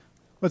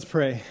Let's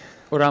pray.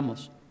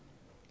 Oramos.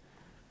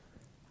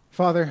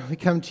 Father, we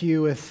come to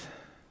you with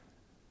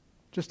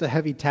just a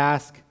heavy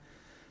task,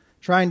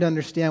 trying to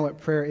understand what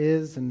prayer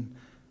is and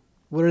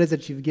what it is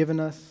that you've given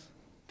us,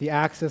 the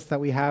access that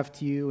we have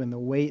to you, and the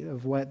weight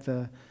of what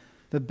the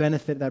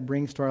benefit that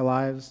brings to our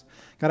lives.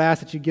 God, I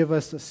ask that you give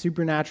us a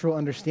supernatural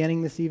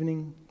understanding this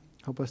evening.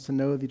 Help us to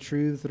know the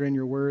truths that are in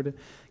your word.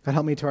 God,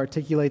 help me to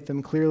articulate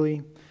them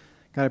clearly.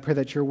 God, I pray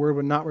that your word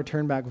would not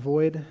return back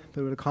void,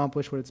 but would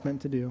accomplish what it's meant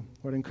to do.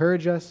 Lord,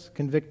 encourage us,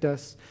 convict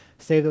us,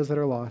 save those that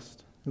are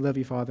lost. We love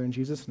you, Father, in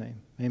Jesus' name.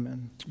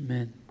 Amen.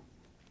 Amen.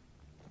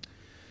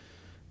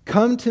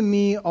 Come to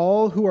me,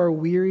 all who are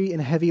weary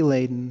and heavy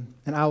laden,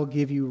 and I will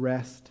give you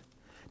rest.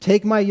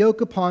 Take my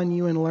yoke upon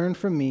you and learn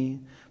from me,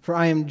 for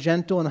I am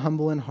gentle and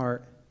humble in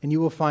heart, and you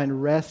will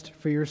find rest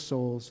for your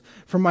souls.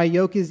 For my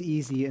yoke is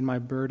easy and my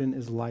burden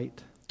is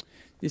light.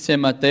 Dice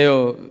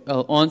Mateo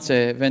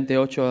 11,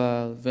 28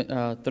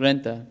 a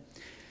 30.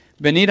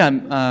 Venid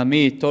a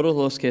mí todos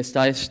los que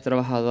estáis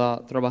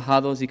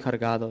trabajados y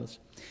cargados,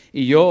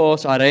 y yo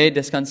os haré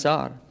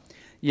descansar.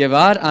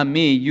 Llevad a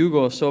mí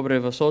yugo sobre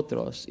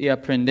vosotros y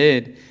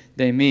aprended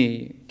de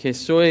mí, que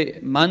soy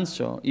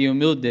manso y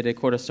humilde de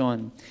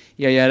corazón,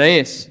 y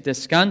hallaréis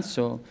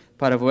descanso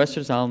para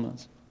vuestras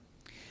almas.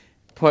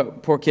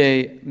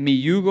 Porque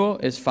mi yugo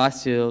es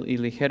fácil y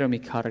ligero mi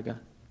carga.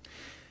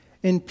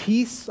 In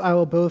peace I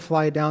will both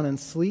lie down and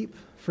sleep,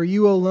 for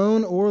you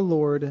alone, O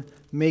Lord,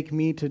 make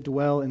me to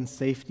dwell in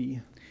safety.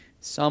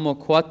 Salmo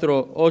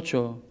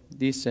 4:8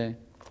 dice,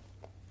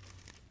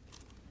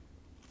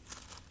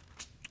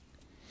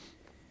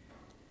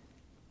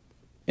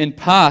 en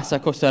paz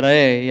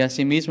acostaré y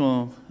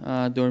asimismo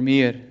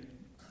dormiré,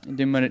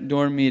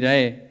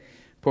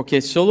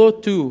 porque solo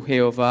tú,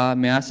 Jehová,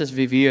 me haces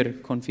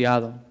vivir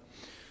confiado.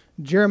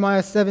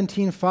 Jeremiah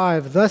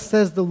 17:5, thus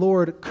says the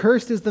Lord,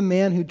 cursed is the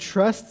man who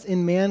trusts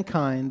in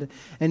mankind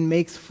and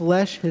makes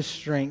flesh his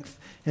strength,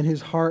 and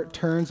whose heart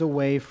turns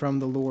away from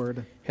the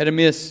Lord.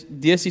 Jeremías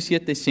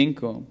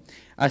 17:5,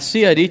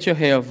 así ha dicho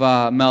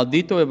Jehová,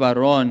 maldito el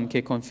varón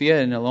que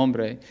confía en el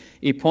hombre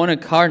y pone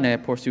carne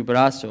por su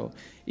brazo,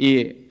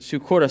 y su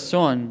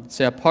corazón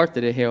se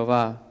aparte de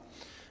Jehová.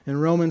 In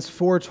Romans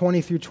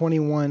 4:20 through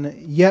 21,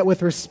 yet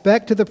with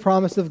respect to the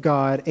promise of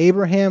God,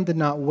 Abraham did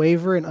not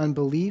waver in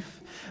unbelief,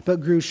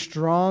 but grew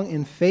strong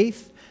in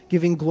faith,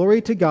 giving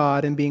glory to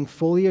God and being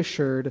fully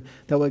assured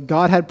that what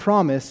God had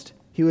promised,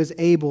 he was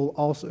able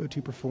also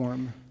to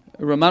perform.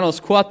 Romanos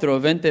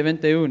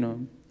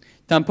 4:20-21.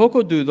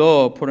 Tampoco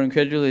dudó por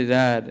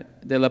incredulidad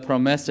de la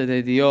promesa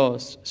de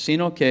Dios,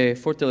 sino que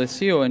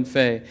fortaleció en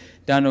fe,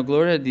 dando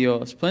gloria a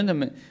Dios,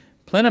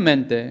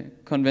 plenamente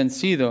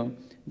convencido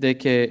de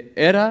que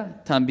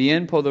era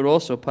también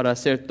poderoso para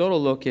hacer todo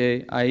lo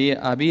que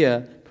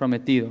había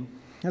prometido.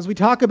 As we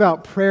talk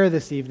about prayer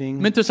this evening,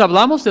 Mientras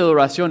hablamos de la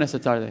oración esta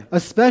tarde,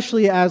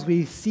 especially as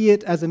we see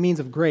it as a means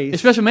of grace,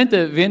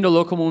 especialmente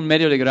viéndolo como un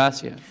medio de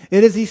gracia,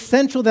 it is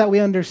essential that we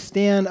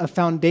understand a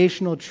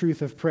foundational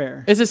truth of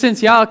prayer. es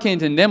esencial que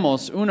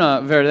entendamos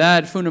una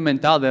verdad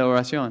fundamental de la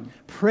oración.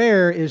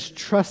 Prayer is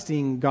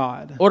trusting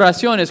God.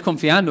 Oración es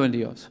confiando en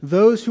Dios.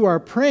 Those who are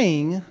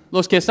praying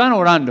Los que están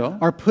orando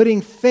are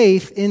putting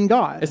faith in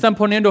God. están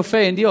poniendo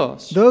fe en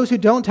Dios. Those who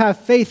don't have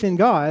faith in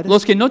God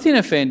Los que no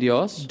tienen fe en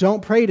Dios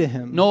don't pray to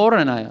Him. no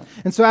oran a Él.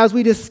 And so as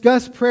we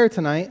discuss prayer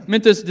tonight,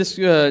 Mientras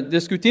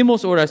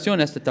discutimos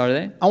oración esta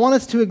tarde, I want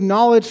us to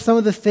acknowledge some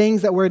of the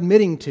things that we're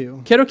admitting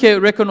to. quiero que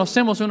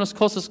reconocemos unas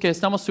cosas que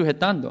estamos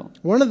sujetando.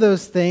 One of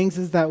those things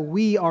is that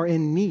we are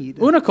in need.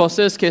 Una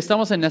cosa es que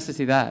estamos en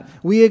necesidad.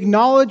 We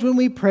acknowledge when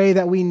we pray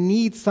that we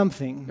need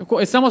something.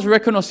 Estamos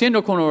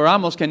reconociendo cuando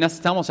oramos que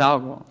necesitamos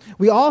algo.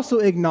 We also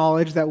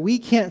acknowledge that we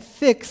can't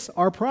fix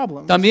our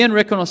problems. También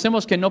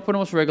reconocemos que no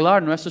podemos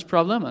arreglar nuestros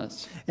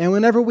problemas. And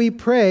whenever we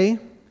pray,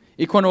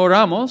 Y cuando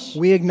oramos,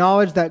 we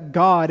acknowledge that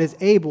God is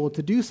able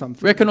to do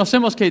something.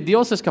 reconocemos que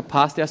Dios es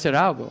capaz de hacer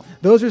algo.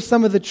 Those are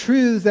some of the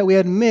truths that we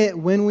admit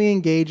when we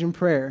engage in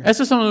prayer.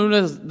 Esas son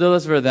algunas de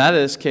las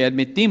verdades que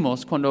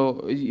admitimos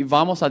cuando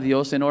vamos a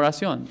Dios en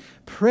oración.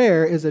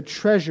 Prayer is a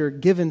treasure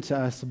given to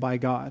us by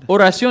God.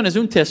 Oración es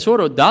un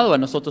tesoro dado a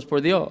nosotros por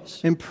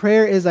Dios. And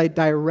prayer is a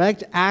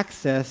direct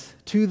access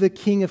to the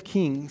King of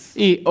Kings.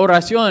 Y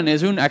oración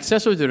es un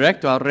acceso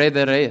directo al Rey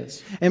de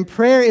Reyes. And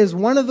prayer is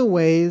one of the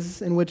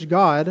ways in which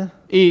God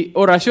Y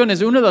oración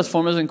es una de las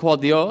formas en cual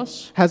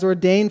Dios has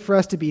ordained for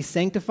us to be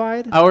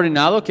sanctified, ha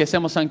ordenado que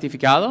seamos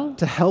santificados,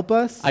 to help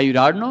us,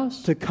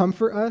 ayudarnos, to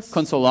comfort us,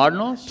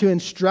 consolarnos, to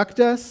instruct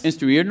us,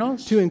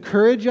 instruirnos, to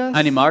encourage us,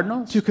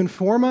 animarnos, to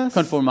conform us.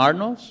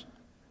 conformarnos.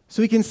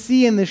 So we can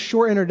see in this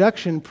short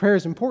introduction, prayer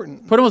is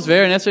important. Podemos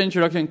ver en esta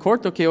introducción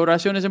corto que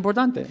oración es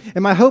importante.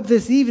 And my hope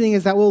this evening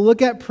is that we'll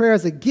look at prayer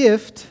as a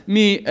gift,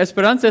 Mi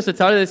esperanza esta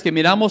tarde es que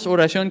miramos la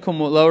oración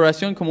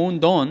como un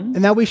don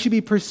and that we should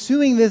be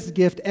pursuing this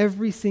gift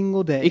every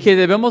single y day, que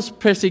debemos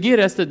perseguir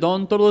este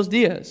don todos los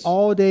días.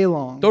 all day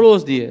long. Todos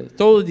los días,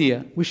 todo el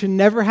día. We should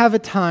never have a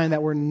time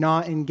that we're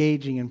not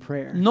engaging in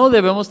prayer. No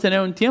debemos tener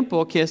un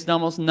tiempo que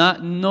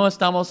no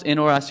estamos en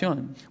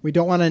oración. We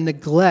don't want to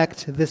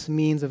neglect this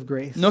means of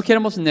grace. No No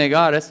queremos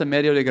negar este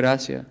medio de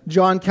gracia.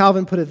 John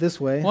Calvin put it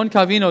this way: Juan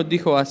Calvino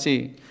dijo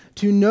así,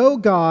 to know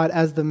God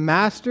as the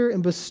master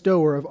and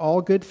bestower of all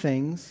good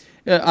things,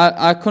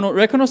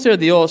 reconocer a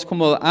Dios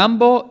como el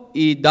amo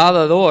y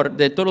dador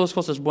de todas las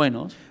cosas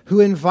buenas,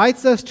 who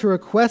invites us to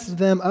request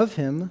them of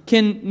him,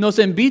 quien nos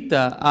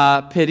invita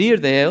a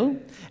pedir de Él,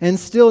 and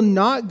still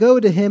not go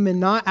to him and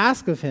not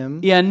ask of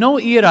him, y a no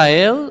ir a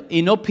Él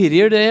y no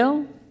pedir de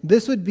Él,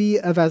 this would be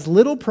of as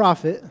little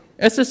profit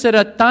eso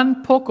será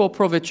tan poco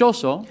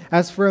provechoso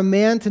as for a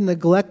man to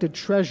neglect a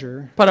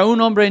treasure para un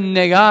hombre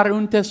negar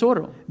un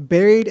tesoro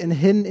buried and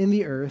hidden in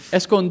the earth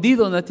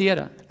escondido en la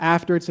tierra,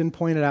 after it's been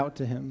pointed out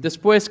to him.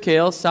 después que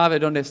Él sabe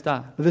dónde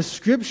está. The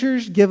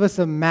scriptures give us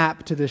a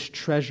map to this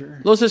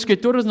treasure. Los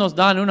escrituras nos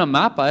dan una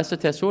mapa a este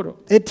tesoro.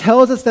 It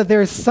tells us that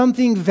there is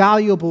something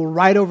valuable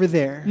right over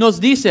there. Nos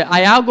dice,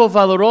 hay algo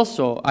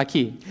valoroso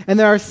aquí. And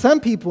there are some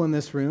people in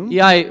this room Y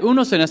hay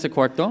unos en este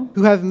cuarto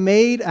who have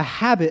made a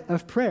habit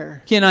of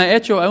prayer. quien ha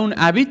hecho un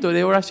hábito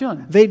de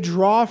oración. They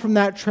draw from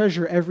that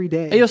treasure every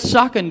day. Ellos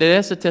sacan de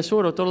ese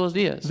tesoro todos los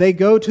días. They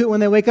go to it when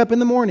they wake up in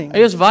the morning,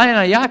 Ellos vayan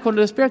allá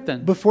cuando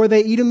despiertan, before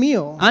they eat a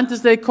meal,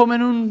 antes de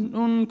comer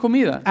un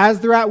comida, as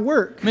they're at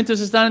work, mientras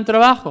están en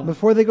trabajo,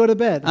 before they go to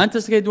bed.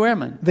 antes que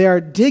duerman. They are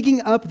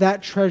digging up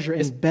that treasure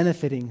and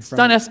benefiting from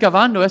Están it.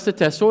 excavando este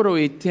tesoro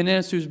y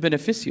tienen sus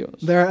beneficios.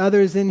 There are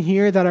others in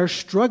here that are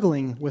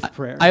struggling with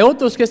prayer. Hay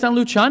otros que están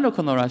luchando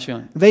con la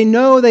oración. They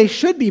know they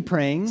should be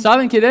praying,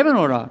 Saben que deben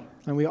orar.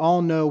 and we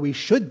all know we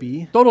should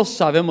be, Todos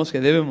sabemos que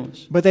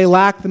debemos. but they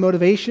lack the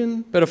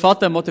motivation, Pero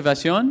falta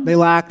motivación, they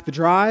lack the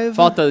drive,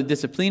 falta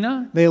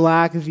disciplina, they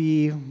lack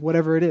the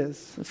whatever it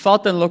is.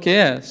 falta lo que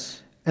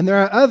es. And there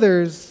are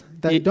others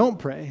that Y- don't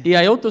pray. Y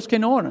hay otros que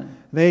no oran.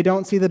 They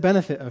don't see the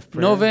benefit of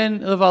No prayer,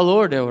 ven el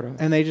valor de orar.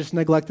 and they just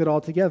neglect it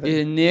altogether.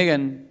 Y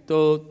niegan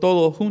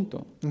todo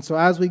junto. And so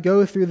as we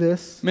go through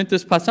this,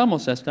 Mientras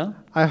pasamos esta,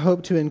 I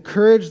hope to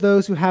encourage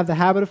those who have the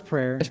habit of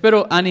prayer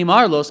espero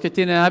animarlos que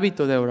tienen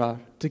hábito de orar,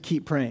 to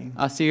keep praying.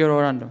 a seguir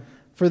orando.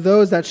 For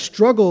those that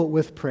struggle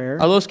with prayer,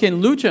 A los que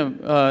luchan,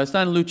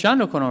 están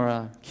luchando con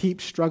orar,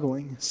 keep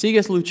struggling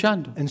sigues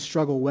luchando and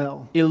struggle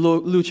well. y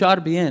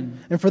luchar bien.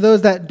 And for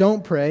those that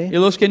don't pray, Y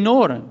los que no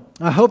oran,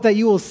 I hope that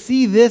you will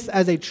see this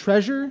as a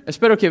treasure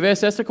espero que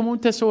veas esto como un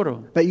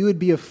tesoro, that you would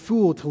be a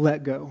fool to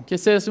let go. que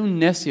seas un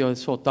necio de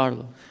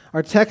soltarlo.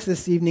 Our text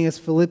this evening is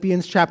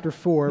Philippians chapter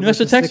 4,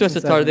 Nuestro verses texto 6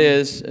 esta and 7.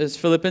 tarde es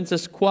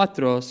Filipenses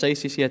 4,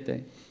 6 y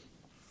 7.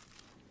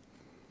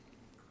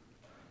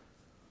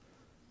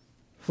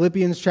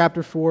 Philippians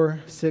chapter 4,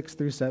 6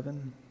 through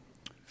 7.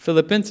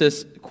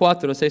 Filipenses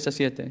 4, 6 a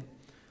 7.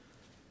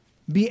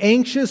 Be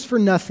anxious for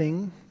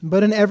nothing,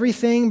 but in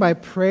everything by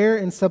prayer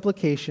and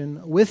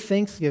supplication, with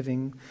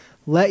thanksgiving,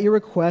 let your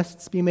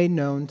requests be made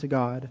known to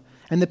God.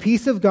 And the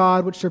peace of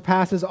God, which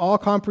surpasses all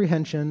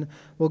comprehension,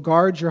 will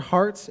guard your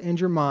hearts and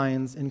your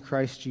minds in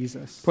Christ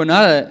Jesus. Por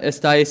nada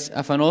estáis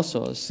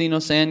afanosos, sino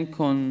sean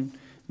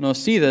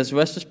conocidas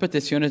vuestras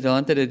peticiones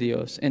delante de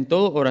Dios en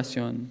toda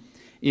oración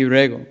y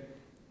ruego,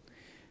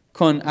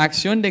 con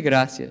acción de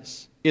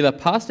gracias. Y la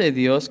paz de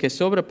Dios, que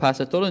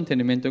sobrepasa todo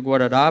entendimiento,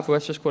 guardará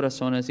vuestros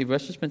corazones y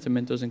vuestros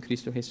pensamientos en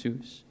Cristo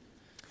Jesús.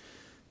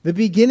 The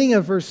beginning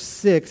of verse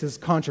 6 is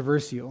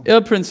controversial,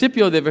 El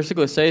principio del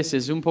versículo 6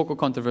 es un poco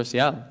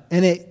controversial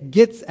and it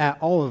gets at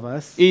all of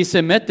us y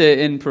se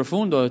mete en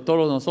profundo de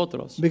todos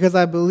nosotros. because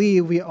I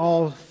believe we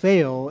all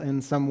fail in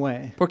some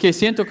way. Porque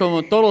siento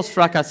como todos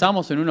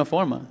fracasamos en una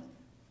forma.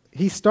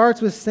 He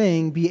starts with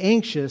saying, be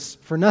anxious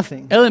for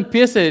nothing. Él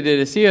empieza de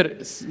decir,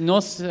 no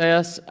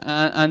seas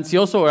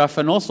ansioso o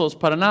afanosos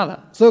para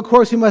nada. So, of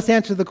course, we must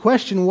answer the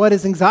question, what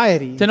is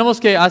anxiety? Tenemos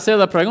que hacer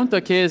la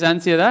pregunta, ¿qué es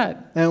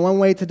ansiedad? And one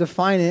way to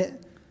define it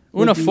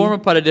would Una be, forma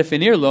para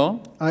definirlo,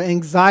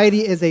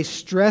 anxiety is a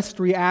stressed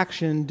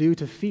reaction due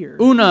to fear.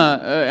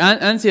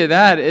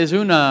 ansiedad es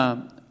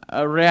una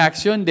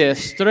reacción de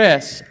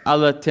estrés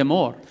al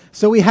temor.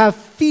 So we have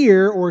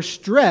fear or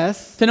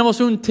stress Tenemos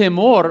un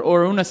temor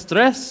o un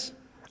estrés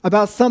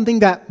about something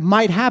that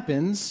might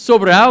happen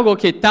sobre algo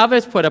que tal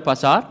vez pueda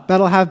pasar,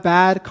 that'll have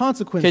bad que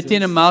consequences.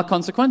 tiene mal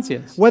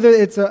consecuencias. Whether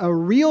it's a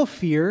real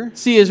fear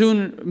Si es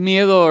un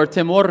miedo o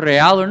temor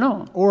real o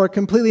no, or a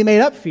completely made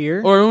up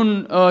fear, o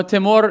un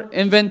temor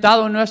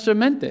inventado en nuestra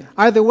mente.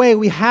 either way,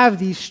 we have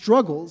these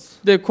struggles.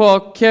 De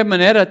cualquier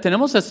manera,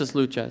 tenemos esas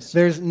luchas.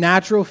 There's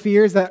natural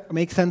fears that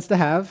make sense to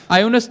have.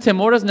 Hay unos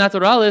temores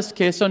naturales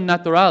que son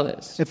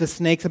naturales. If a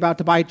snake's about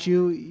to bite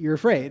you, you're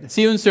afraid.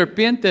 Si un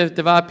serpiente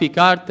te va a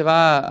picar, te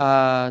va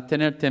a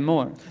tener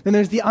temor. Then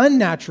there's the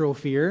unnatural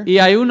fear, Y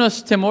hay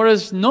unos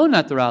temores no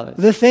naturales.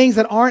 the things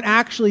that aren't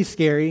actually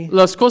scary,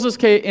 Las cosas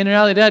que en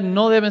realidad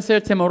no deben ser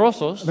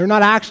temorosos, they're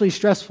not actually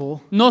stressful,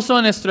 no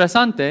son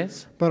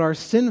estresantes, but our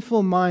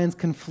sinful minds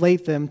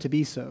conflate them to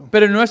be so.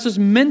 pero nuestras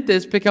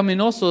mentes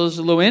pecaminosos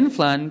lo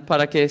inflan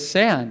para que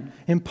sean.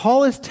 And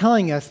Paul is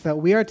telling us that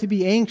we are to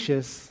be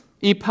anxious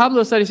Y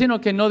Pablo está diciendo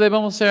que no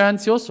debemos ser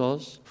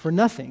ansiosos for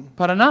nothing.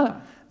 para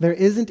nada. There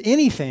isn't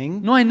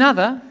anything No hay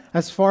nada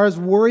as far as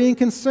worry and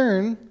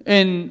concern,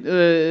 en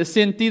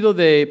sentido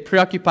de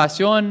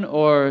preocupación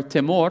o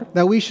temor,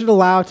 that we should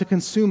allow to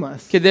consume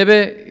us. que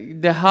debe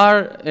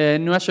dejar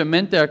nuestra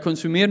mente, a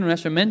consumir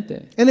nuestra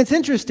mente. And it's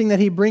interesting that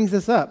he brings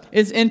this up,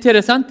 Es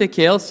interesante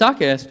que él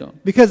saque esto,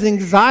 because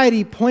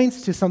anxiety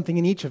points to something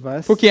in each of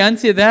us, porque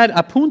ansiedad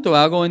apunta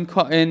a algo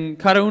en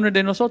cada uno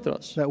de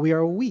nosotros, that we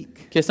are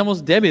weak. que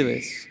estamos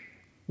débiles.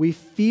 We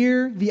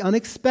fear the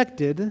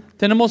unexpected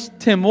Tenemos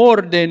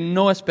temor de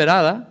no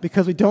esperada,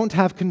 because we don't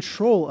have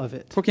control of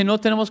it. porque no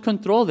tenemos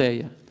control de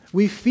ella.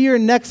 We fear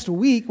next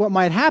week what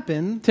might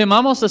happen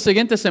Temamos la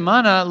siguiente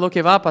semana lo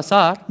que va a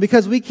pasar,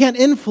 because we can't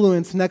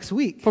influence next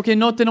week. porque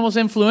no tenemos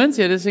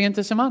influencia de la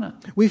siguiente semana.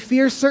 We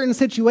fear certain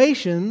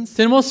situations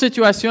Tenemos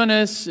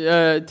situaciones,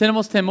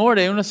 tenemos temor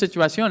de unas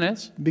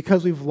situaciones,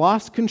 because we've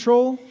lost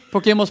control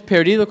porque hemos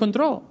perdido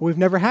control. or we've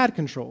never had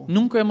control.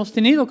 Nunca hemos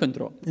tenido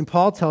control. And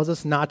Paul tells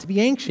us not to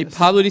be Y anxious.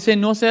 Pablo dice,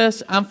 no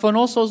seas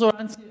afanosos o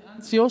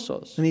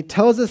ansiosos. And he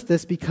tells us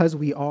this because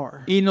we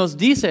are. Y nos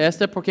dice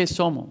esto porque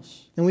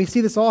somos. And we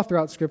see this all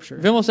throughout Scripture.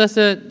 Vemos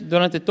esto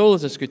durante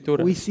todas las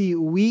escrituras. We see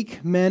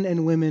weak men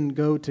and women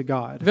go to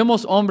God.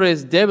 Vemos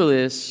hombres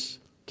débiles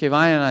que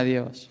vayan a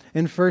Dios.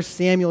 In 1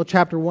 Samuel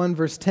chapter 1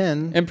 verse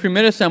 10, En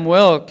 1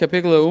 Samuel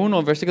capítulo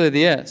 1 versículo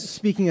 10,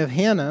 speaking of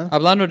Hannah,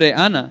 hablando de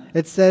Ana,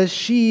 it says,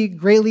 she,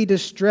 greatly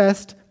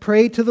distressed,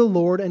 prayed to the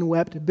Lord and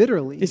wept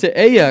bitterly. dice,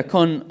 ella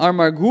con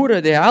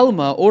amargura de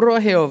alma oró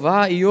a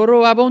Jehová y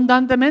oró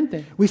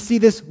abundantemente. We see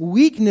this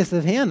weakness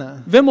of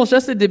Hannah, Vemos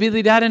esta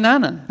debilidad en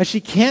Ana, as she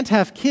can't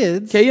have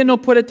kids, que ella no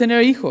puede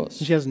tener hijos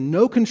she has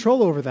no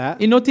control over that,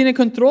 y no tiene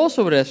control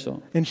sobre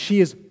eso and she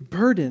is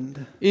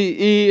burdened.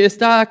 y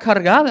está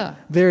cargada.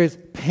 There is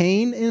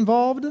pain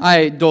involved,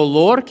 Hay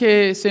dolor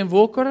que se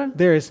involucra,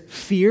 there is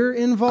fear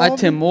hay involved,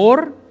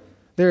 temor,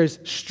 there is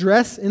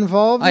stress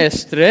involved, hay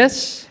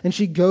estrés and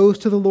she goes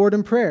to the Lord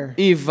in prayer.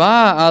 y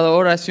va a la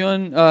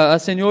oración, al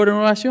Señor en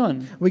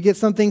oración. We get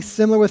something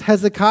similar with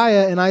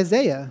Hezekiah and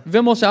Isaiah.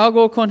 Vemos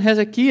algo con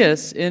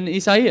Ezequías en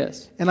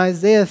Isaías. In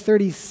Isaiah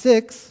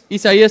 36,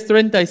 Isaías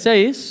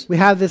 36, we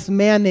have this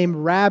man named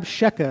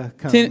Rabshakeh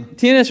come.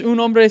 tienes un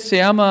hombre que se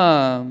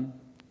llama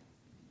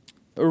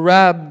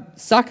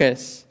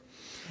Rabsaques.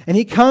 And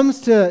he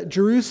comes to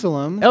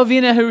Jerusalem Él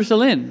viene a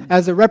Jerusalén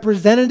as a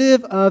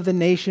representative of the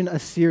nation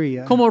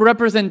Assyria. como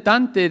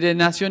representante de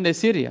la nación de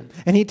Siria.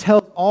 And he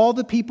tells all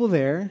the people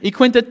there, Y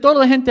cuenta toda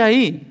la gente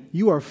ahí,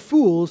 you are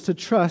fools to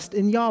trust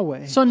in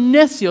Yahweh. son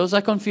necios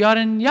a confiar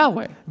en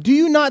Yahweh. Do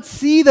you not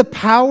see the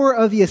power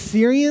of the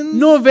Assyrians?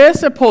 ¿No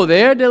ves el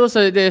poder de los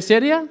de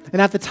Siria?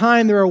 And at the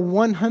time there are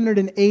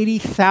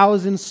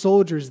 180,000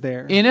 soldiers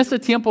there. Y en este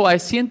tiempo hay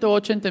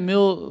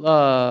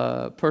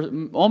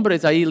 180,000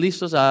 hombres ahí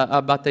listos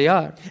a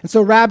batallar. And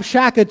so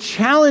Rabshakeh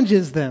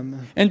challenges them.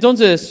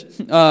 Entonces,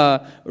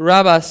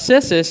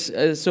 Rabaceses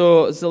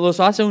los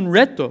hace un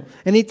reto.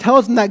 And he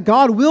tells them that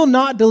God will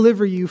not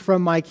deliver you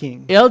from my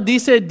king. Él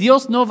dice,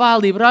 Dios no va a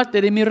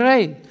librarte de mi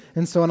rey.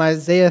 And so in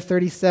Isaiah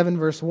 37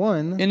 verse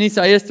 1, En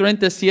Isaías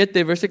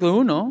 37, versículo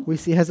 1, we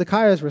see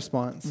Hezekiah's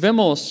response.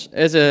 vemos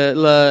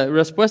la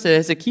respuesta de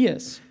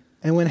Ezequías.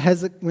 And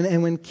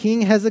when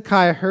King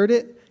Hezekiah heard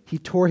it, he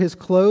tore his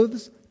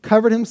clothes,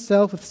 covered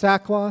himself with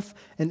sackcloth,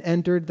 and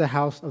entered the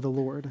house of the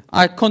Lord.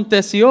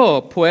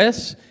 Aconteció,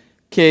 pues,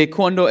 que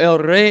cuando el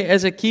rey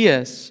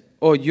Ezequías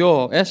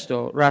oyó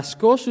esto,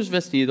 rascó sus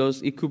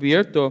vestidos y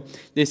cubierto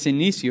de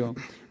cenizo,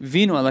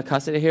 vino a la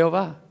casa de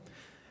Jehová.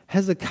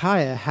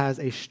 Hezekiah has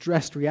a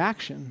stressed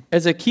reaction.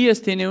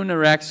 Ezequías tiene una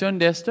reacción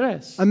de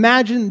estrés.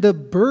 Imagine the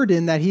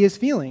burden that he is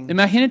feeling,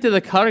 Imagínate la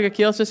carga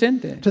que él se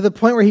siente. to the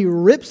point where he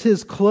rips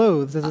his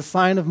clothes as a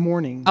sign of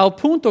mourning. Al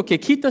punto que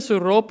quita su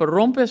ropa,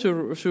 rompe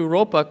su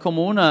ropa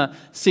como una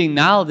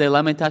señal de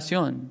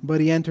lamentación.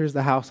 But he enters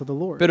the house of the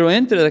Lord. Pero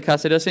entra a la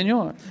casa del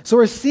Señor. So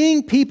we're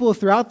seeing people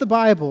throughout the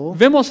Bible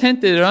Vemos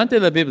gente durante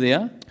la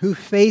Biblia who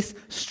face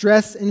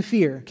stress and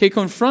fear. que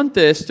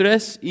confronta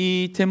estrés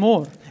y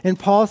temor. And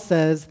Paul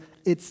says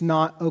it's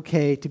not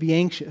okay to be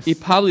anxious. Y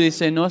Pablo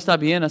dice, no está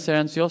bien a ser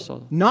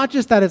ansioso. Not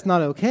just that it's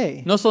not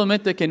okay. No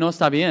solamente que no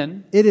está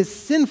bien, It is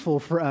sinful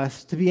for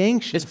us to be es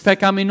anxious.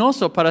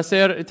 pecaminoso para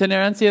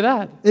tener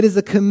ansiedad. It is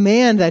a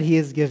command that he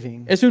is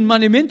giving. Es un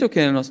mandamiento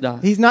que nos da.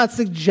 He's not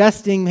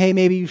suggesting, hey,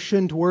 maybe you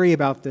shouldn't worry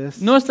about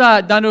this. No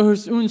está dando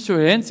una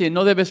sugerencia,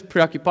 no debes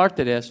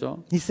preocuparte de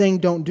eso. He's saying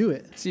don't do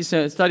it. Si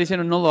se está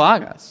diciendo no lo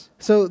hagas.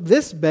 So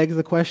this begs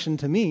the question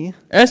to me,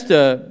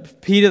 Esta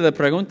pide la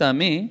pregunta a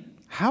mí,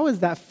 how is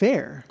that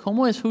fair?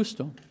 ¿cómo es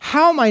justo?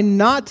 How am I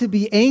not to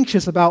be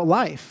anxious about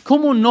life?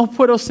 ¿Cómo no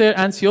puedo ser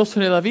ansioso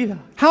de la vida?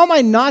 How am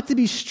I not to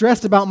be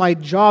stressed about my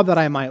job that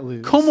I might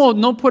lose? ¿Cómo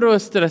no puedo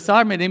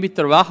estresarme de mi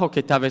trabajo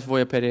que tal vez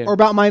voy a perder? Or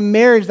about my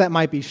marriage that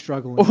might be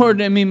struggling? O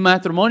de mi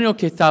matrimonio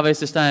que tal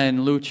vez está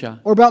en lucha?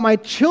 Or about my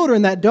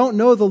children that don't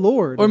know the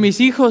Lord? O mis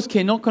hijos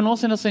que no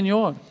conocen al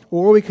Señor?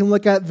 Or we can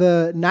look at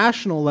the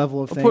national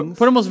level of things.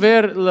 Podemos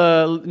ver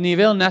el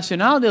nivel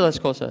nacional de las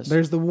cosas.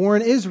 There's the war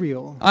in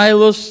Israel. Hay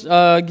los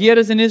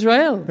guerras en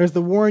Israel. There's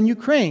the war in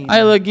Ukraine.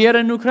 Hay la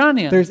guerra en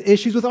Ucrania. There's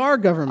issues with our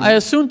Hay government.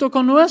 asunto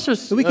con nuestros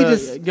So we could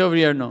just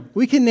gobiernos. infierno.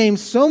 We can name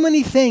so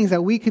many things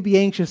that we could be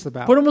anxious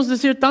about. Podemos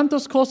decir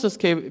tantas cosas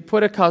que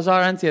puede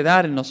causar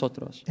ansiedad en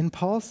nosotros. And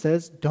Paul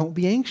says, don't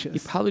be Y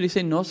anxious. Pablo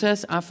dice, no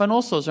seas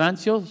afanosos o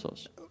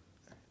ansiosos.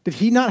 Did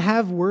he not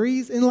have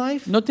worries in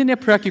life? ¿No tiene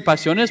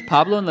preocupaciones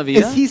Pablo en la vida?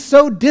 Is he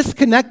so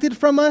disconnected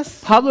from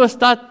us Pablo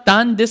está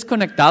tan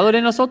desconectado de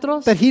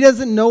nosotros that he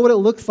doesn't know what it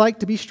looks like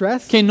to be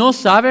stressed? que no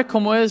sabe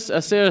cómo es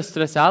ser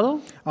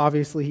estresado.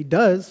 Obviously he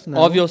does know.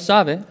 Obvio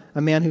sabe.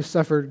 A man who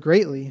suffered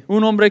greatly.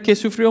 Un hombre que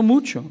sufrió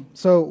mucho.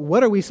 So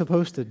what are we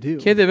supposed to do?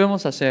 ¿Qué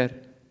debemos hacer?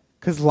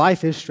 Because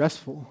life is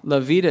stressful. La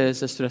vida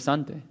es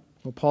estresante.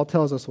 Well, Paul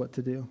tells us what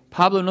to do.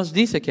 Pablo nos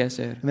dice qué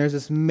hacer. And there's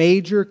this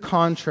major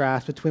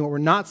contrast between what we're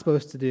not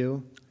supposed to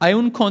do Hay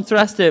un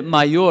contraste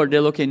mayor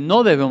de lo que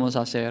no debemos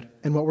hacer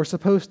and what we're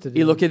supposed to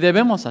y lo do. que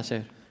debemos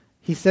hacer.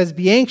 He says,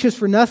 be anxious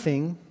for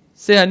nothing,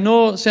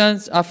 No sean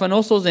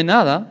afanosos de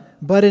nada,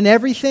 but in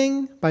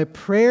everything, by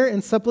prayer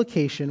and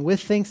supplication,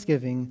 with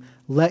thanksgiving,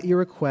 let your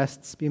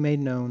requests be made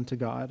known to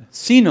God.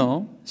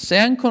 sino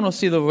sean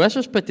conocidos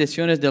vuestras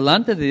peticiones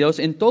delante de Dios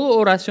en toda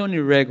oración y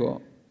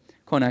ruego,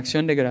 con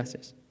acción de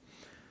gracias.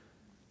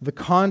 The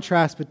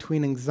contrast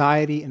between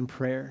anxiety and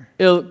prayer.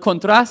 El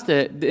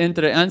contraste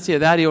entre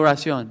ansiedad y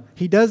oración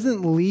He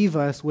doesn't leave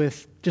us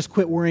with just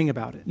quit worrying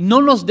about it.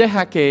 no nos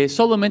deja que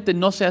solamente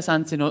no seas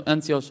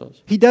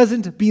ansiosos. He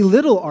doesn't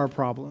belittle our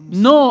problems.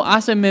 No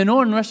hace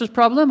menor nuestros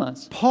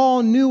problemas.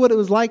 Paul knew what it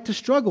was like to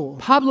struggle,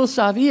 Pablo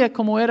sabía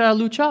cómo era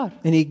luchar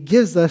and he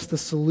gives us the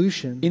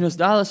solution, y nos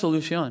da la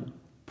solución,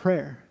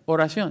 prayer.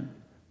 oración.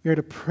 You're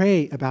to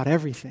pray about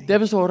everything.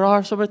 Debes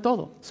orar sobre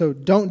todo. So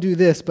don't do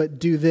this, but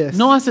do this.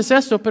 No haces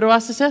eso, pero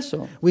haces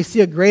eso. We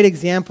see a great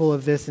example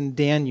of this in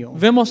Daniel.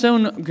 Vemos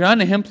un gran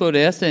ejemplo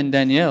de esto en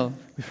Daniel.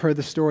 We've heard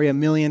the story a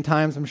million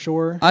times, I'm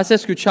sure. Has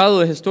escuchado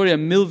la historia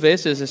 1000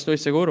 veces, estoy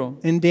seguro.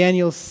 In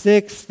Daniel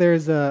 6,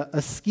 there's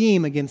a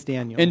scheme against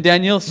Daniel. En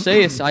Daniel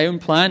 6 hay un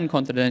plan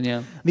contra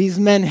Daniel. These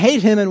men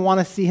hate him and want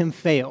to see him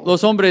fail.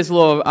 Los hombres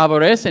lo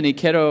aborrecen y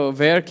quiero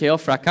ver que él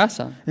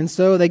fracasa. And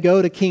so they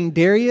go to King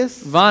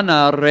Darius, Van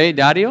al rey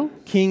Dario,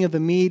 king of the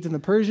Medes and the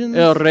Persians,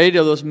 el rey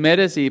de los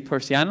medes y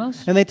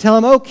persianos, and they tell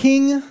him, oh,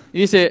 king, y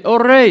dice, oh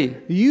rey,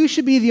 you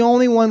should be the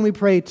only one we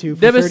pray to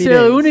for debes 30 ser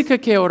el days.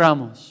 único que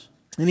oramos.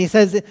 And he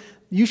says,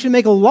 you should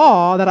make a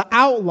law that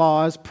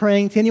outlaws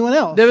praying to anyone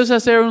else. Debes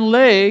hacer una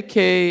ley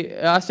que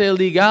hace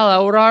legal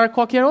a orar a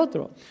cualquier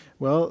otro.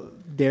 Well,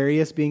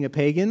 Darius, being a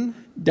pagan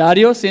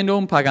Dario, siendo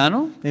un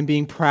pagano and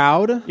being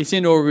proud, y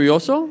siendo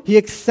orgulloso, he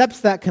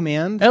accepts that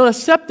command él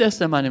acepta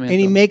este and he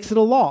mandamiento makes it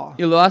a law.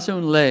 y lo hace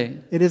una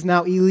ley. It is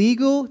now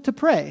illegal to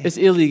pray. Es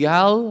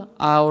ilegal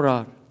a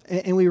orar.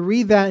 And we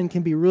read that and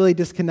can be really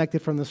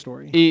disconnected from the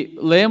story. Y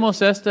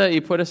leemos esta y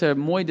puede ser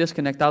muy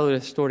desconectado de la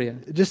historia.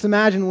 Just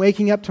imagine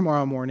waking up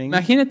tomorrow morning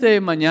Imagínate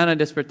mañana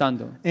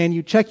despertando and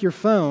you check your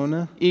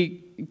phone y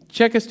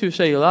cheques tu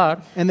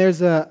celular and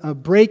there's a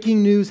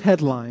breaking news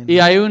headline. y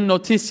hay una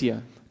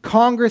noticia.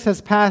 Congress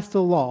has passed a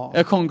law.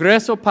 El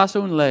Congreso pasa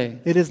una ley.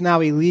 It is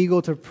now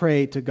illegal to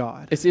pray to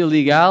God. Es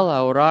ilegal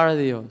a orar a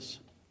Dios.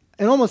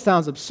 It almost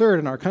sounds absurd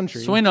in our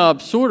country. Suena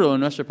absurdo en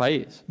nuestro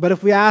país. But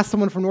if we ask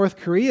someone from North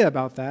Korea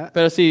about that,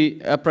 Pero si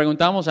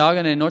preguntamos a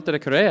alguien en norte de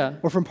Corea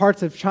or from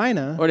parts of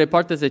China, o de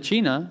partes de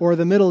China or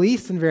the Middle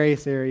East in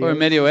various o el areas,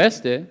 Medio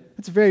Oeste,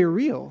 it's very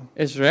real.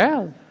 es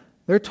real.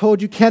 They're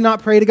told you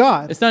cannot pray to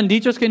God. Están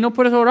dichos que no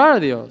puedes orar a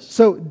Dios.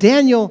 So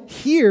Daniel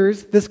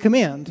hears this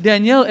command.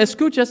 Daniel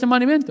escucha este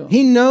mandamiento.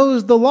 He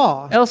knows the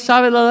law. Él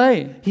sabe la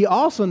ley. He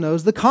also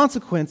knows the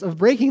consequence of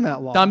breaking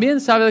that law. También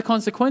sabe la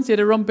consecuencia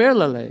de romper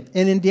la ley.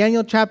 And in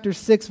Daniel chapter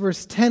 6,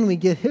 verse 10, we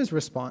get his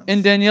response.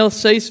 En Daniel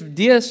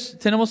 6:10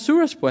 tenemos su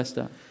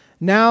respuesta.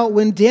 Now,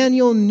 when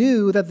Daniel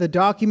knew that the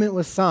document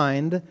was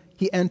signed,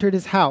 he entered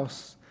his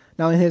house.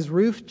 Now, in his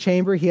roof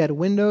chamber, he had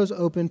windows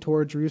open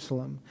toward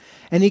Jerusalem.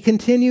 And he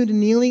continued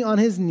kneeling on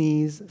his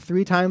knees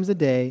 3 times a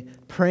day,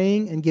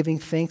 praying and giving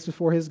thanks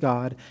before his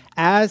God,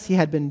 as he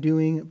had been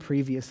doing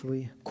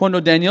previously.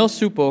 Cuando Daniel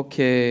supo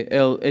que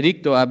el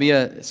edicto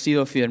había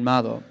sido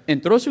firmado,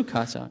 entró a su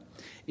casa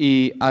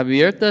y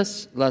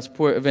abiertas las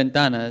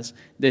ventanas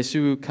de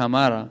su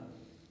cámara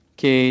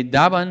que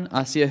daban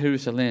hacia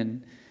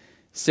Jerusalén,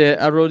 se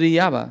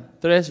arrodillaba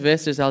 3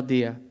 veces al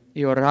día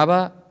y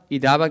oraba y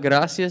daba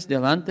gracias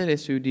delante de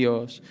su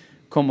Dios,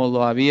 como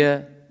lo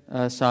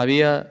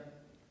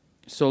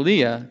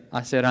solía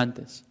hacer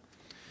antes.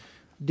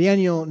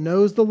 Daniel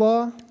knows the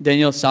law,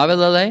 Daniel sabe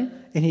la ley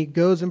and he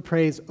goes and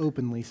prays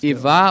openly y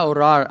still. va a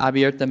orar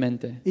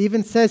abiertamente. He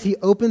even says he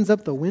opens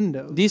up the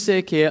windows.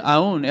 Dice que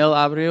aún él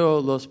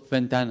abrió las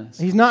ventanas.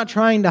 He's not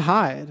trying to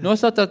hide. No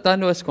está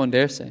tratando de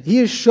esconderse. He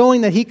is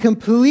showing that he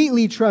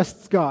completely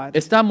trusts God.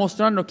 Está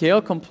mostrando que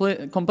él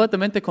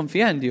completamente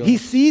confía en Dios. He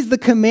sees the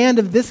command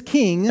of this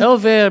king Él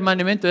ve el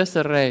mandamiento de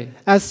este rey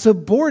as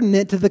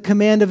subordinate to the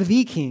command of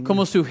the king.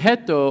 como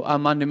sujeto al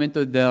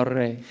mandamiento del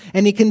rey.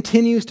 And he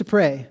continues to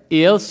pray.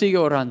 Y él sigue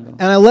orando.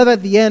 And I love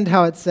at the end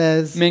how it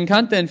says, Me encanta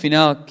importante en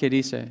final que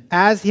dice,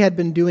 as he had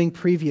been doing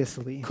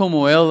previously.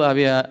 como él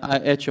había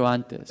hecho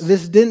antes.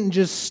 This didn't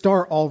just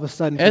start all of a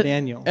sudden for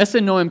Daniel.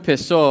 Ese no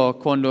empezó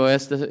cuando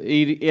este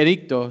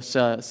edicto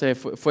se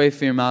fue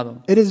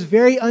firmado. It is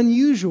very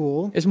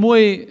unusual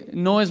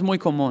No es muy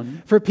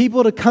común. for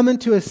people to come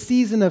into a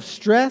season of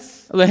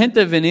stress La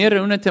gente venir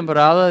en una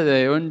temporada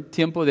de un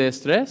tiempo de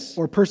estrés,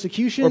 or o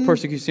persecution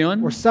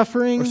persecución, or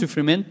suffering o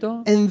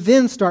sufrimiento, and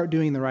then start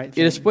doing the right y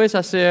thing. después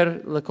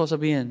hacer la cosa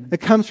bien.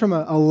 It comes from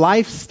a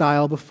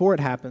lifestyle before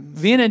it happens.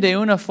 Viene de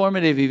una forma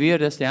de vivir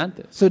desde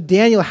antes. So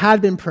Daniel had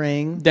been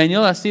praying,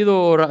 Daniel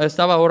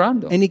estaba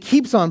orando, and he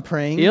keeps on y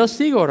praying, él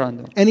sigue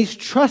orando. and he's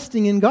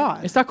trusting in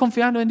God. Está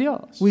confiando en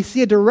Dios. We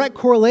see a direct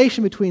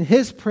correlation between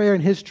his prayer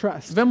and his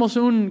trust. Vemos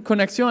una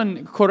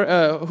conexión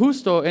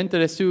justo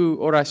entre su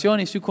oración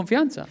y su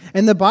confianza.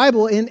 And the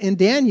Bible, in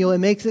Daniel, it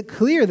makes it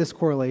clear this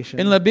correlation.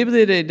 En la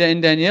Biblia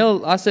en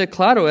Daniel hace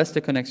claro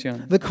esta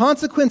conexión. The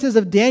consequences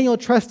of Daniel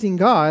trusting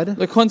God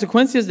Las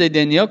consecuencias de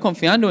Daniel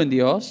confiando en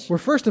Dios, were,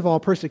 first of all,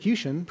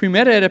 persecution.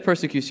 primero era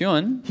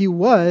persecución, He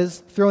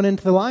was thrown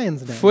into the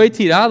lion's den. fue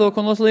tirado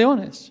con los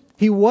leones,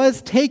 He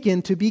was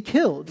taken to be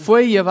killed,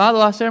 fue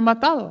llevado a ser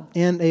matado,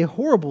 and a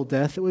horrible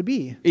death it would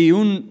be. y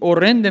un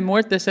horrenda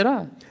muerte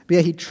será. But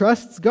yet he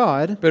trusts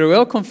God, Pero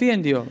él confía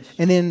en Dios.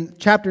 and in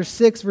chapter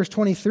 6, verse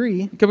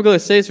 23, Capítulo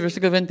 6,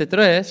 versículo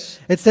 23,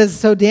 it says,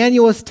 So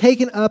Daniel was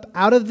taken up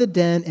out of the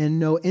den, and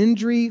no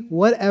injury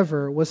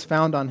whatever was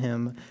found on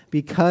him,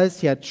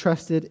 because he had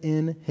trusted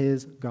in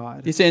his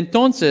God. dice,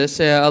 entonces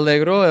se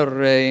alegró el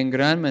rey en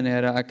gran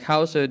manera a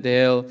causa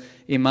de él,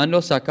 y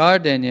mandó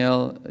sacar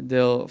Daniel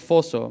del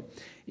foso.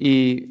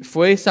 Y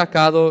fue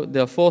sacado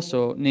del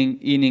foso,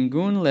 y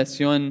ninguna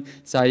lesión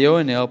salió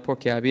en él,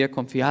 porque había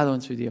confiado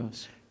en su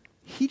Dios.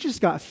 He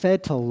just got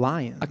fed to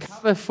lions.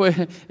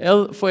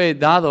 Él fue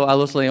dado a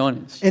los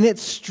leones. And it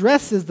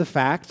stresses the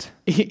fact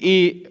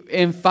Y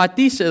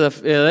enfatiza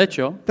el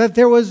hecho that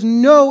there was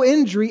no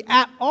injury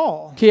at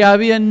all. que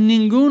había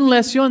ninguna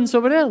lesión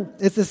sobre él.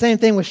 It's the same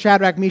thing with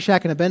Shadrach,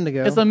 Meshach, and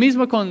Abednego. Es lo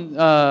mismo con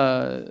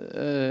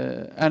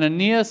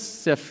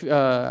Ananías,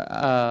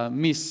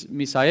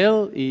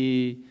 Misael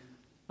y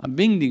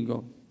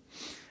Abednego.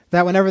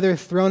 That whenever they're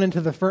thrown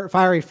into the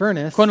fiery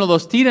furnace, Cuando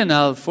los tiran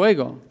al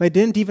fuego, they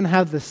didn't even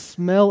have the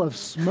smell of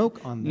smoke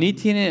on ni them.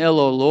 tienen el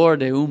olor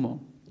de humo.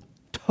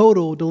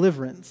 Total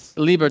deliverance.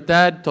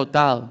 Libertad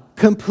total.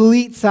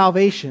 Complete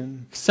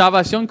salvation.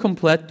 Salvación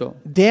completo.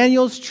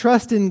 Daniel's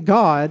trust in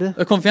God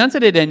La confianza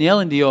de Daniel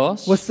en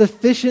Dios was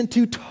sufficient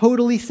to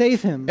totally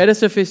save him. era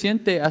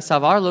suficiente a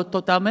salvarlo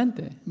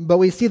totalmente. But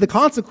we see the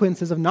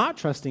consequences of not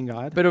trusting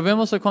God. Pero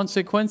vemos las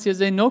consecuencias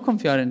de no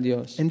confiar en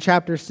Dios. In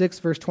chapter 6,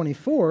 verse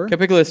 24,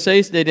 Capítulo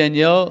 6 de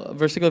Daniel,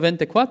 versículo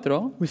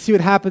 24, we see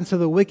what happens to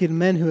the wicked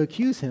men who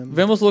accuse him.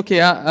 vemos lo que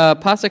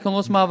pasa con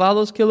los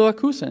malvados que lo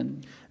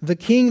acusan. The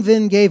king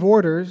then gave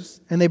orders,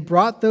 and they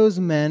brought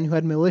those men who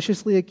had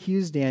maliciously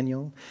accused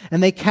Daniel,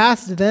 and they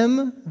cast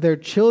them, their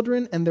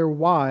children, and their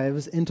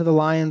wives into the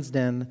lion's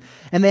den.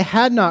 And they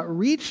had not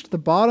reached the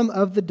bottom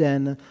of the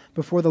den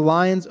before the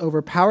lions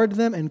overpowered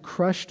them and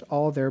crushed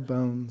all their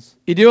bones.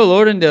 Y dio el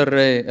orden del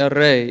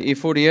rey, y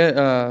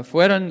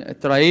fueron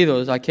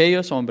traídos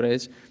aquellos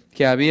hombres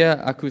que había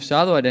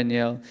acusado a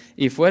Daniel,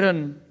 y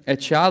fueron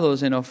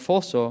echados en el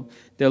foso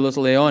de los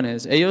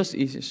leones, ellos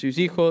y sus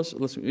hijos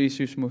y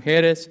sus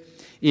mujeres,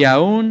 y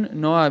aún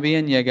no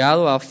habían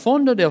llegado al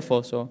fondo del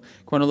foso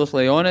cuando los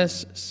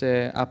leones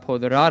se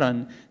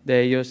apoderaron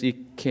de ellos y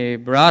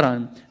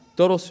quebraron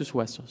todos sus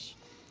huesos.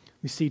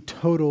 We see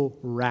total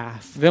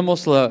wrath.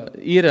 Vemos la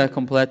ira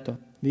completa.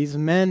 These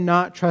men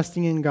not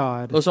trusting in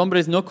God Los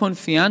hombres no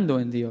confiando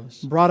en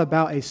Dios brought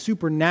about a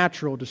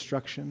supernatural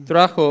destruction.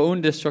 trajo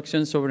una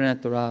destrucción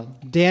sobrenatural.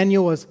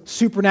 Daniel was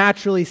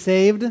supernaturally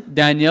saved.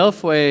 Daniel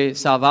fue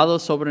salvado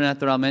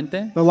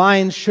sobrenaturalmente. The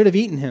lions should have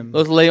eaten him.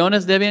 Los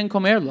leones debían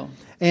comerlo.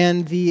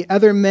 And the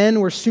other men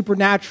were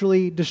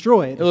supernaturally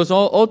destroyed Los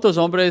otros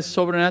hombres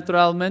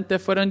sobrenaturalmente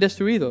fueron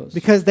destruidos.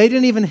 because they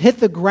didn't even hit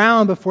the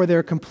ground before they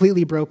were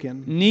completely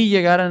broken. Ni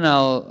llegaron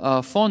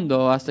al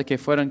fondo hasta que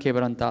fueron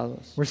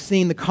quebrantados. We're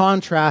seeing the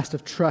contrast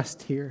of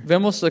trust here.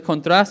 Vemos el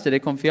contraste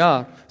de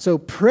confiar. So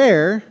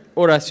prayer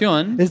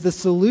Oración is the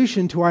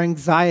solution to our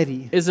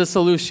anxiety. es la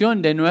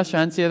solución de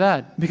nuestra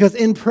ansiedad. Because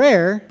in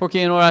prayer,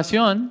 Porque en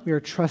oración we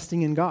are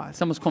trusting in God.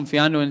 estamos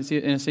confiando en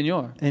el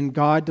Señor. And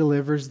God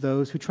delivers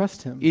those who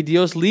trust Him Y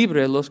Dios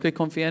libre a los que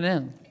confían en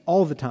Él.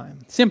 all the time,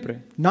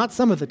 Siempre. not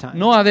some of the time.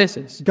 No a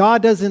veces.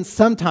 God doesn't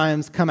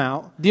sometimes come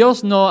out,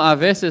 Dios no a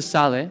veces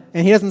sale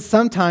and He doesn't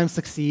sometimes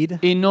succeed.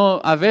 y no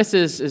a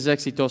veces es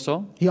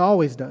exitoso. He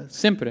always does.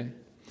 Siempre.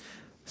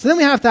 So then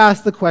we have to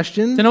ask the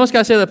question, Tenemos que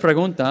hacer la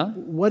pregunta,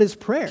 what is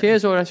prayer? ¿qué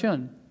es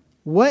oración?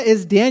 What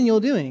is Daniel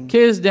doing?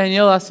 ¿Qué es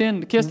Daniel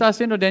haciendo? ¿Qué está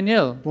haciendo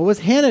Daniel? What was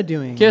Hannah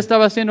doing? ¿Qué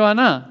estaba haciendo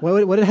Ana?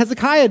 What did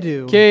Hezekiah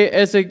do? ¿Qué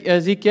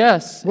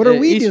Ezequías What are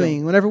we hizo?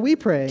 doing whenever we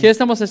pray? ¿Qué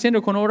estamos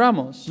haciendo cuando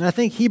oramos? And I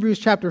think Hebrews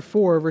chapter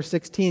 4, verse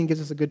 16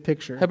 gives us a good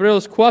picture.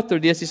 Hebreos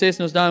 4:16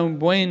 nos da un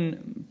buen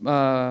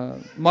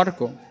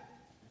marco.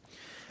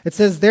 It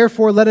says,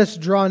 "Therefore let us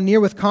draw near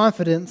with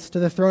confidence to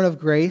the throne of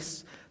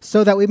grace,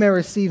 so that we may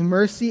receive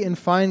mercy and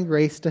find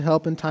grace to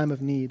help in time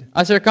of need."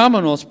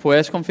 Acercámonos,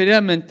 pues,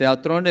 confiadamente al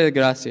trono de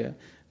gracia,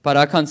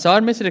 para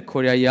alcanzar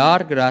misericordia y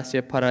hallar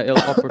gracia para el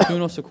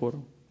oportuno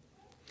socorro.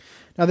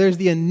 Now there's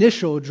the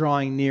initial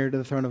drawing near to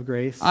the throne of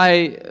grace.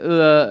 Hay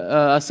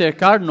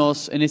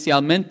acercarnos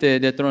inicialmente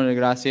del trono de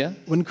gracia,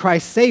 When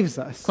Christ saves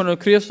us. cuando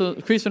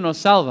Cristo nos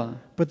salva.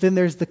 But then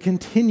there's the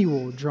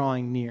continual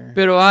drawing near.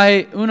 Pero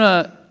hay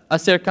una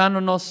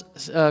acercándonos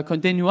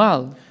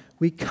continual.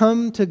 We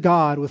come to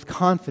God with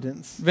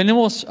confidence.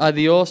 Venimos a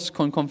Dios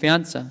con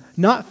confianza.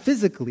 Not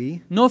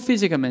physically. No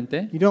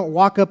físicamente. You don't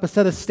walk up a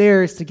set of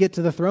stairs to get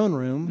to the throne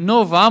room.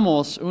 No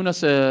vamos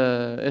unas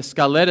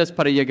escaleras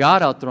para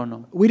llegar al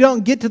trono. We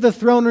don't get to the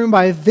throne room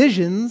by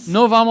visions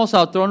No vamos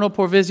al trono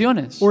por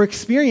visiones or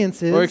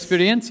experiences. o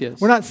experiencias.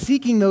 We're not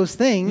seeking those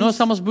things, No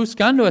estamos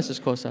buscando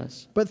esas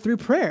cosas, but through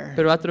prayer.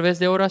 pero a través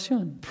de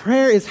oración.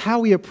 Prayer is how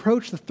we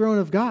approach the throne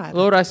of God.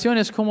 La oración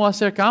es como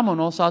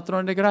acercámonos al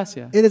trono de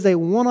gracia. It is a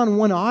one-on-one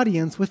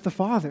audience with the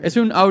Father. Es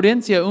una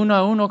audiencia uno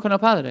a uno con el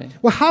Padre.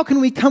 Well, how can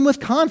we come with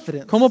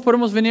confidence? ¿Cómo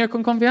podemos venir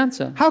con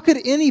confianza? How could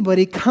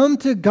anybody come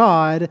to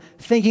God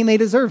thinking they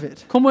deserve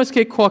it? ¿Cómo es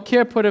que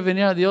cualquier puede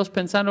venir a Dios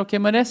pensando que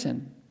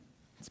merecen?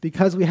 It's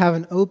because we have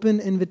an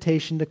open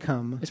invitation to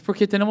come, Es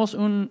porque tenemos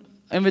una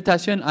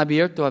invitación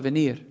abierta a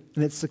venir.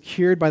 and it's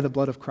secured by the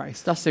blood of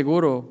Christ. Está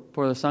seguro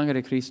por la sangre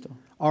de Cristo.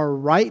 Our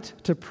right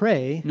to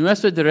pray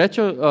Nuestro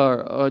derecho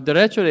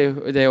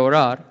de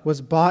orar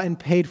was bought and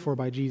paid for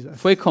by Jesus.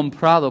 fue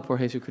comprado por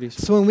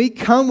Jesucristo. So when we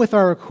come with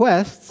our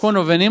requests,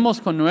 Cuando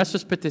venimos con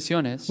nuestras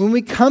peticiones, when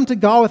we come to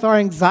God with our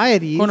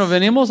anxieties, cuando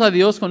venimos a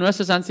Dios con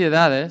nuestras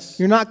ansiedades,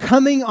 you're not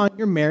coming on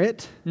your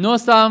merit. no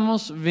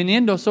estamos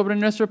viniendo sobre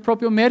nuestro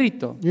propio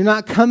mérito. You're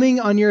not coming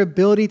on your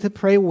ability to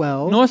pray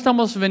well. No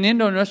estamos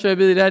viniendo en nuestra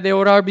habilidad de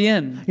orar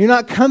bien. You're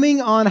not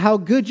coming on how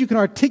good you can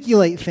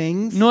articulate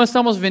things. No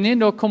estamos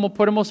viniendo como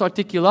podemos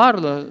articular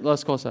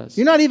las cosas.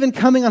 You're not even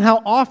coming on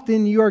how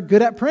often you are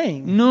good at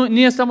praying. No,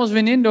 ni estamos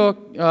viniendo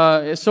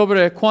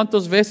sobre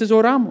cuántas veces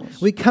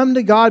oramos. We come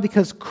to God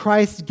because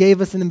Christ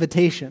gave us an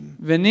invitation.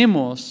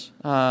 Venimos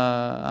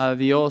a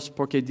Dios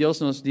porque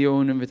Dios nos dio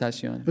una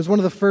invitación. It was one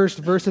of the first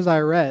verses I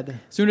read.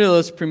 Es uno de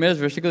los primeros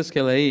versículos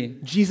que leí.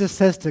 Jesus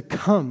says to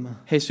come.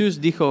 Jesús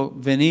dijo,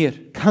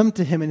 venir. Come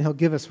to him and he'll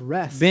give us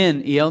rest.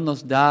 Ven y Él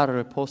nos da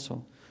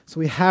reposo. So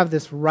we have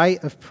this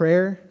right of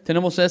prayer.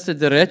 Tenemos este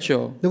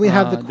derecho Then we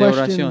have the de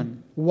oración.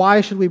 question,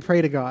 why should we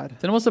pray to God?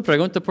 Tenemos la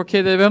pregunta, ¿por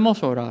qué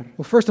debemos orar?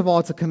 Well, first of all,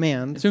 it's a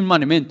command. Es un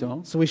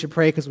mandamiento. So we should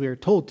pray because we are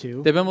told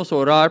to. Debemos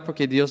orar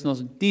porque Dios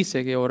nos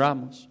dice que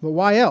oramos. But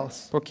why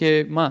else? ¿Por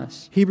qué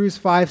más? Hebrews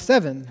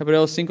 5:7.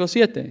 Hebreos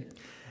 5:7.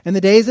 In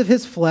the days of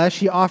his flesh,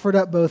 he offered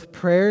up both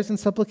prayers and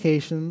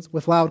supplications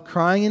with loud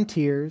crying and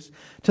tears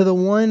to the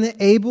one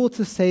able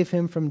to save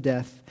him from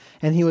death,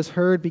 and he was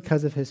heard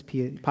because of his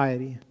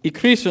piety. Y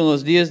Cristo en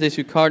los días de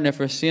su carne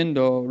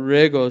ofreciendo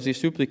ruegos y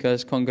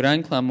súplicas con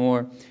gran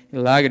clamor y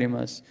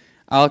lágrimas,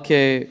 al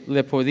que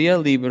le podía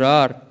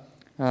librar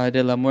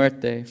de la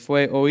muerte,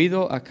 fue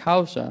oído a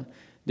causa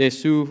de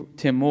su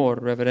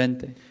temor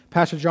reverente.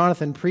 Pastor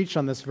Jonathan preached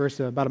on this verse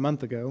about a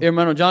month ago,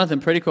 Hermano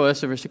Jonathan predicó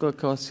este versículo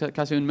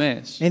casi un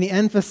mes. and he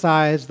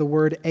emphasized the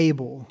word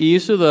able. Y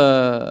hizo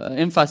el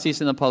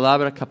énfasis en la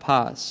palabra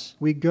capaz.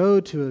 We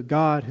go to a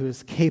God who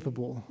is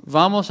capable.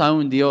 Vamos a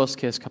un Dios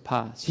que es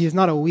capaz. He is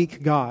not a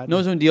weak God. No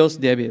es un Dios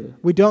débil.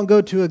 We don't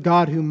go to a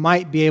God who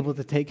might be able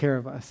to take care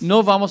of us.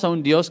 No vamos a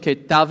un Dios que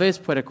tal vez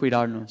pueda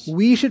cuidarnos.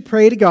 We should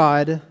pray to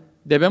God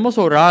Debemos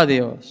orar a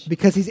Dios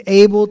because he's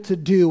able to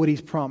do what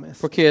he's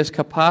promised. porque es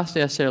capaz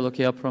de hacer lo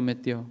que Él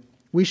prometió.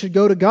 We should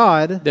go to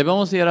God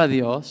Debemos ir a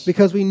Dios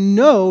because we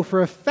know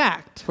for a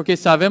fact porque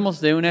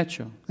sabemos de un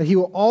hecho that he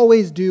will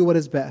always do what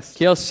is best.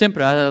 que Él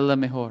siempre hará lo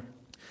mejor.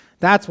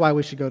 That's why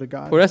we should go to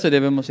God. Por eso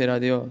debemos ir a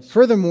Dios.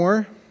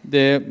 Furthermore,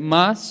 De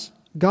más,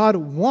 God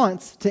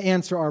wants to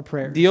answer our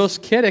prayers. Dios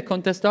quiere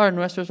contestar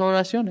nuestras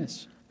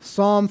oraciones.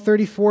 Psalm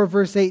 34,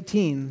 verse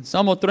 18.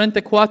 Salmo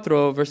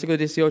 34, versículo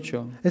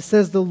 18. It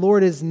says, "The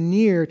Lord is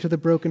near to the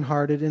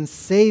brokenhearted and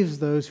saves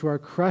those who are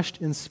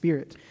crushed in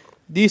spirit."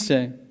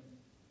 Dice,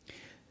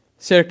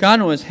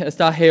 cercano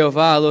está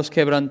Jehová a los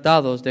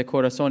quebrantados de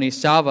corazón y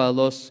salva a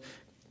los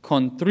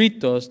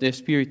contritos de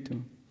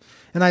espíritu.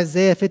 In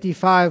Isaiah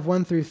 55,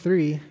 1 through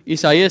 3,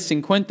 Isaías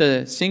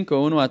 55,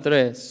 1 a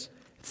 3.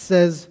 it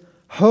says,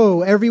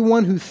 "Ho,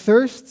 everyone who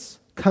thirsts,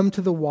 come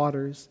to the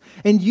waters.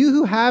 And you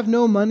who have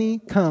no money,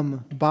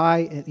 come,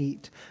 buy and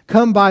eat.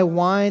 Come buy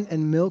wine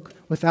and milk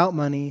without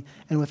money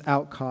and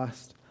without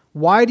cost.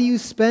 Why do you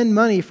spend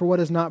money for what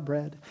is not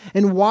bread?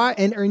 And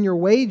earn your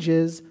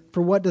wages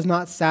for what does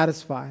not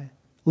satisfy?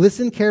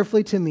 Listen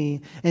carefully to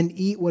me and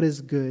eat what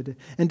is good,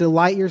 and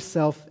delight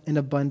yourself in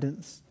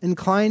abundance.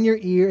 Incline your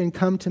ear and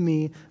come to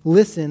me.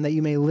 Listen that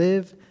you may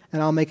live,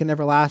 and I'll make an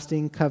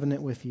everlasting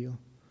covenant with you."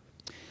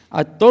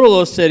 A todos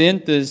los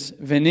sedientos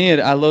venir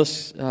a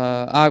las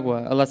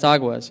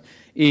aguas,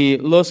 y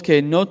los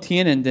que no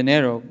tienen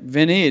dinero,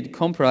 venid,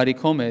 comprad y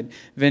comed.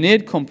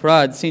 Venid,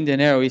 comprad sin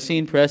dinero y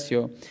sin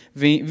precio,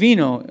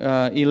 vino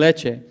y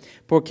leche,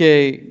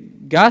 porque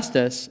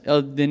gastas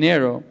el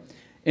dinero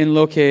en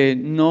lo que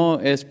no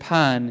es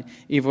pan,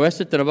 y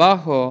vuestro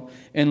trabajo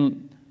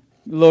en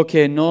lo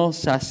que no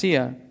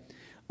sacia.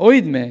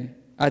 Oídme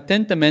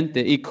atentamente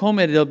y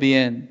comed el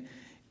bien,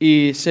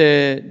 y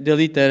se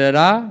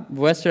deleitará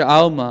vuestra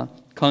alma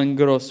con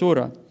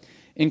grosura.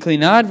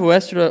 Inclinad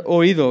vuestro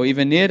oído y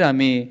venid a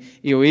mí,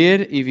 y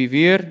oír y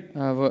vivirá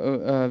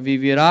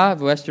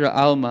vuestra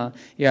alma,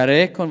 y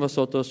haré con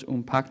vosotros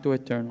un pacto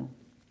eterno.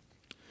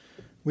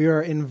 We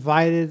are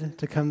invited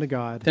to come to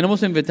God.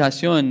 Tenemos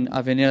invitación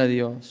a venir a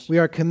Dios. We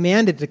are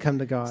commanded to come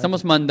to God.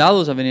 Estamos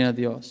mandados a venir a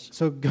Dios.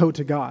 So go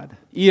to God.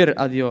 Ir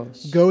a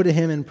Dios. Go to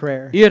Him in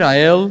prayer. Ir a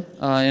Él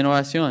en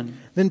oración.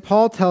 Then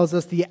Paul tells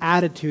us the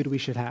attitude we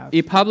should have.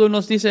 Y Pablo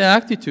nos dice la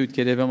actitud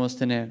que debemos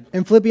tener.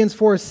 In Philippians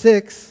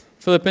 4:6,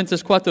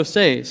 Filipenses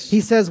 4:6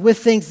 he says, with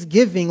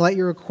thanksgiving, let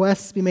your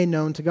requests be made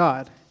known to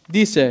God.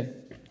 dice,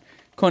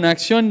 con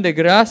acción de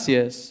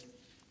gracias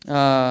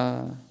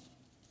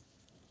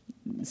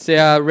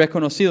sea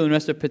reconocido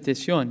nuestra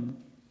petición.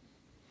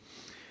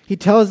 He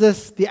tells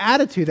us the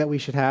attitude that we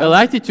should La have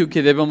actitud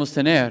que debemos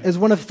tener is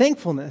one of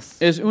thankfulness.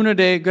 es una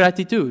de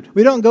gratitud.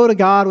 We don't go to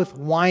God with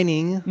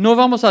whining. No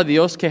vamos a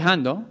Dios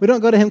quejando. We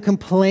don't go to Him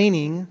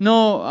complaining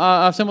No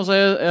hacemos a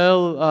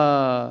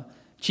Él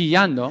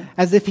chillando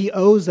as if He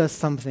owes us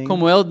something.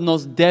 como Él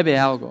nos debe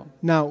algo.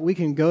 No, we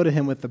can go to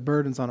Him with the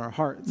burdens on our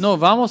hearts. No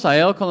vamos a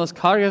Él con las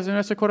cargas de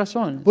nuestro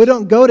corazón. We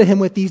don't go to Him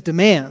with these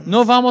demands.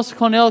 No vamos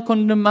con Él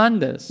con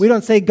demandas. We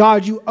don't say,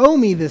 God, you owe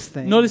me this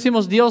thing. No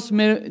decimos, Dios,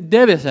 me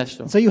debes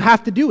esto. So you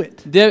have to do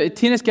it.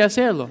 Tienes que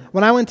hacerlo.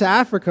 When I went to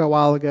Africa a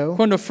while ago,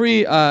 Cuando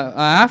fui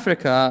a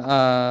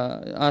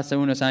África hace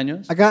unos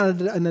años, I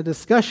got in a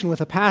discussion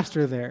with a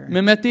pastor there.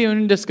 me metí en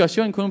una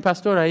discusión con un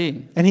pastor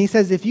ahí. And he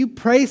says, if you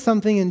pray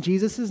something in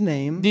Jesus'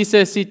 name,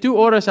 Dice, si tú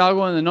oras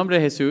algo en el nombre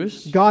de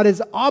Jesús, God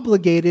is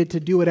obligated to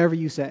do whatever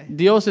you say.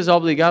 Dios es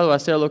obligado a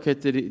hacer lo que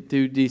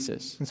tú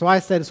dices. And so I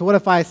said, so what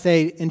if I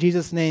say, in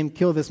Jesus' name,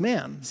 kill this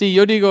man? Si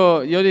yo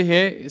digo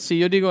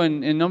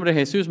en nombre de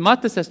Jesús,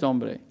 mates a este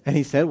hombre. And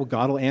he said, well,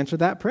 God will answer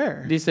that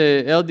prayer.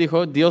 Él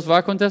dijo, Dios va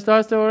a contestar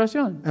esta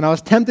oración. And I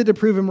was tempted to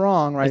prove him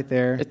wrong right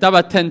there,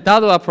 Estaba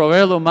tentado a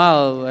probarlo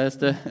mal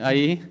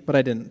ahí, but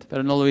I didn't.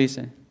 pero no lo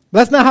hice.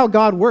 That's not how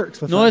God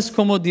works with No us. es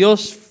como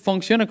Dios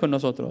funciona con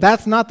nosotros.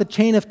 That's not the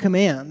chain of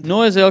command.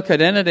 No es el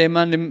cadena de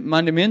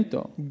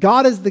mandamiento.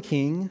 God is the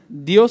king.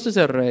 Dios es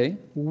el rey.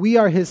 We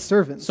are His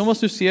servants, Somos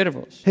sus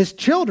siervos, His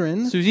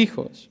children. sus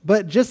hijos.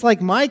 But just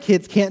like my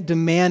kids can't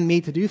demand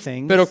me to do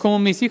things, Pero como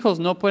mis hijos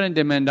no pueden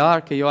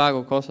demandar que yo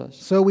haga cosas,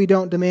 so we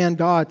don't demand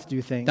God to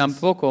do things.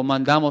 tampoco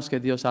mandamos que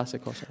Dios hace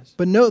cosas.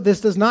 But note,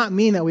 this does not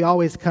mean that we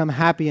always come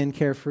happy and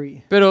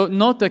carefree. Pero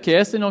nota que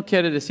esto no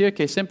quiere decir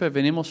que siempre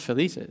venimos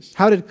felices.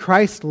 How did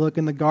Christ look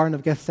in the Garden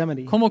of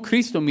Gethsemane? Como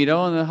Cristo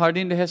miró en el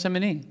jardín de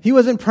Getsemaní. He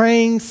wasn't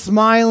praying,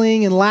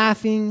 smiling, and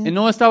laughing Y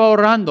no estaba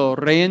orando,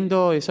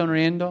 riendo y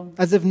sonriendo,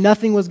 as if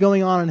nothing was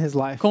going on in his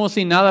life. como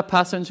si nada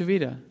pasa en su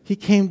vida. He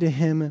came to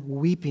Him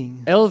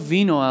weeping. Él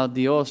vino a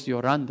Dios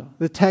llorando.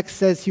 The text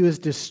says He was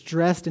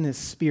distressed in His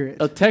spirit,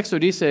 El texto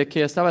dice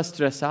que estaba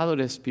estresado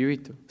de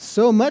espíritu.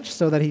 so much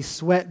so that He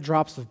sweat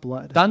drops of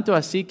blood. Tanto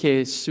así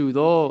que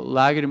sudó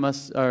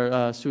lágrimas,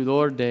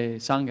 sudor de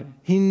sangre.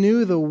 He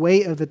knew the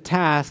weight of the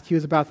task He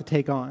was about to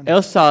take on.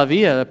 Él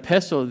sabía el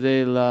peso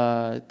de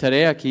la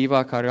tarea que iba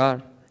a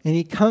cargar. And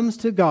He comes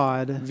to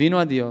God Vino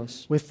a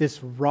Dios with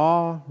this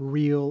raw,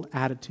 real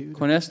attitude.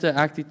 con esta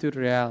actitud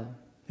real.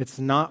 It's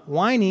not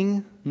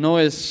whining, No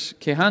es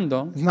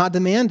quejando, it's not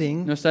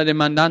demanding, no está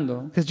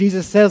demandando. because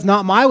Jesus says,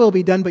 not my will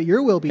be done, but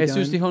your will be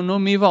Jesús done. dijo, no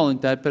mi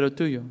voluntad, pero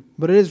tuyo.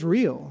 But it is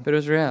real. Pero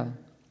es real.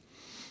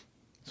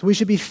 So we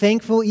should be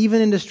thankful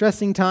even in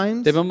distressing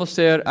times. Debemos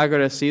ser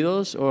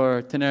agradecidos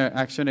o tener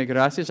acción de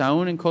gracias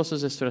aún en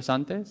cosas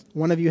estresantes.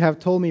 One of you have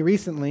told me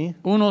recently,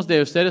 Unos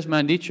de ustedes me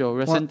han dicho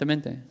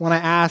recientemente, when I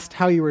asked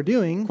how you were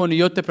doing, cuando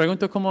yo te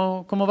pregunto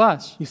cómo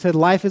vas, you said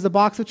life is a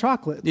box of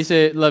chocolates.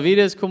 dice, la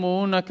vida es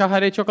como una caja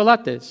de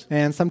chocolates.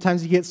 And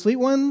sometimes you get sweet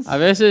ones, A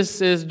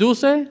veces es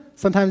dulce,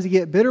 sometimes you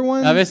get bitter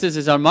ones, a veces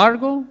es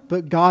amargo,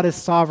 but God is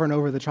sovereign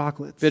over the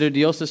chocolates. pero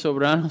Dios es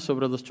soberano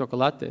sobre los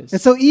chocolates. And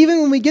so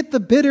even when we get the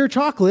bitter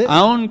chocolate,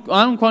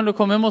 Aun cuando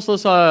comemos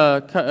los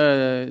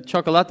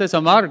chocolates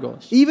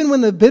amargos, even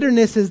when the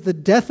bitterness is the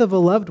death of a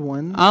loved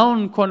one,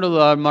 aun cuando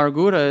la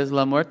amargura es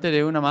la muerte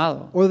de un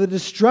amado, or the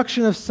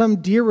destruction of some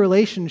dear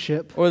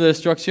relationship, o la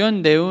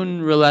destrucción de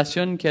una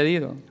relación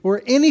querido,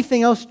 or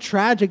anything else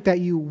tragic that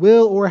you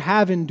will or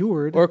have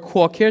endured, o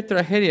cualquier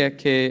tragedia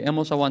que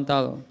hemos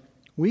aguantado,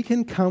 we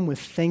can come with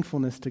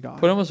thankfulness to God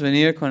podemos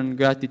venir con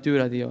gratitud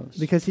a Dios,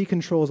 because He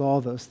controls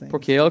all those things.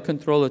 porque Él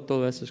controla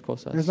todas esas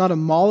cosas. There's not a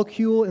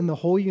molecule in the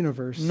whole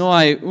universe No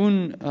hay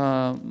un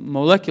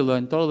molécula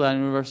en todo el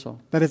universo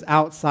that is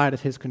outside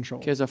of His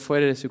control. que es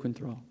afuera de su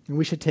control. And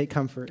we should take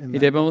comfort in Y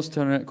that. debemos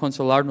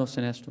consolarnos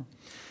en esto.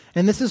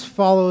 And this is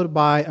followed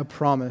by a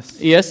promise.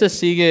 Y este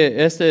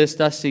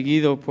está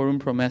seguido por una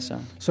promesa.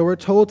 So we're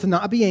told to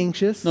not be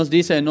anxious. Nos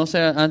dice no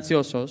ser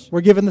ansiosos.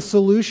 We're given the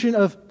solution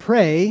of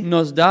pray.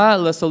 Nos da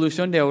la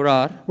solución de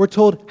orar. We're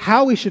told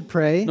how we should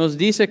pray. Nos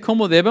dice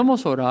cómo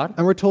debemos orar.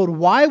 And we're told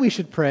why we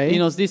should Y pray.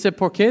 nos dice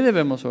por qué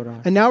debemos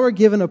orar. And now we're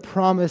given a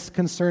promise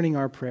concerning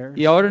our prayers.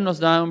 Y ahora nos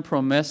da una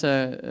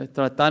promesa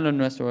tratando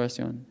nuestra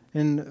oración.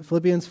 In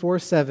Philippians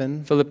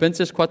 4:7,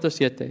 Filipenses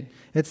 4:7.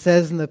 it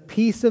says, "And the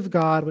peace of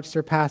God, which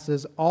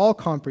surpasses all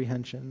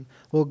comprehension,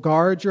 will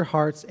guard your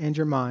hearts and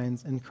your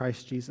minds in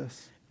Christ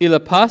Jesus." Y la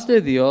paz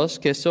de Dios,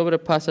 que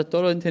sobrepasa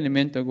todo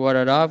entendimiento,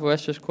 guardará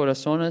vuestros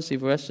corazones y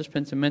vuestros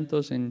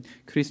pensamientos en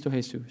Cristo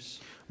Jesús.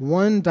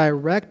 One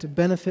direct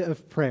benefit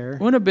of prayer,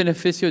 Un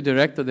beneficio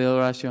directo de la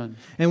oración.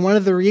 and one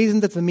of the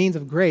reasons it's a means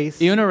of grace,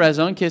 Y una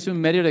razón que es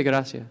un medio de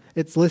gracia.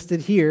 it's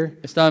listed here,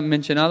 Está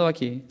mencionado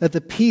aquí. that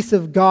the peace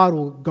of God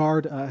will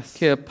guard us.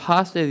 Que la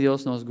paz de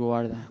Dios nos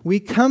guarda.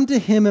 We come to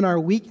Him in our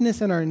weakness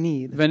and our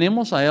need.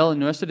 Venimos a Él en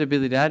nuestra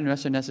debilidad, en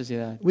nuestra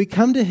necesidad. We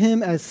come to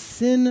Him as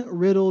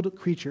sin-riddled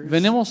creatures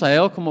Venimos a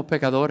Él como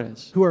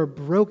pecadores, who are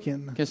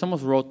broken, que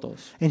somos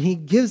rotos. and He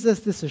gives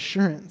us this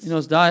assurance Y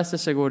nos da esta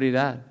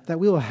seguridad that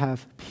we will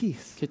have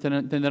peace, que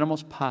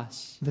tendremos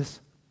paz.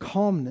 this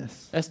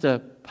calmness, Esta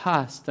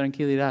paz,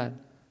 tranquilidad.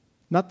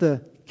 not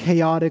the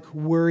chaotic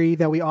worry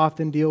that we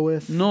often deal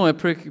with. No es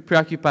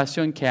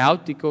preocupación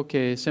caótico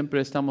que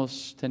siempre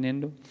estamos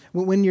teniendo.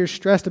 When you're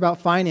stressed about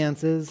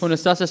finances Cuando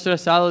estás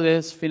estresado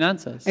de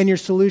finanzas, and your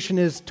solution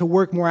is to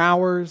work more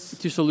hours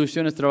tu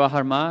solución es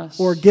trabajar más,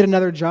 or get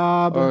another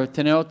job o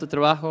tener otro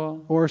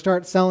trabajo, or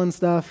start selling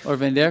stuff, o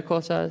vender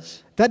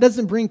cosas, that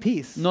doesn't bring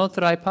peace. no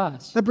trae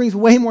paz. That brings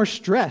way more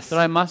stress.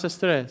 Trae más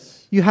estrés.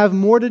 You have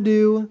more to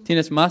do.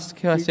 Tienes más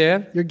que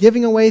hacer. You're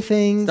giving away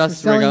things, you're Estás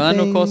selling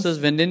regalando things, cosas,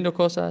 vendiendo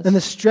cosas. and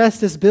the stress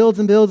just builds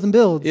and builds and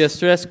builds. Y el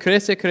estrés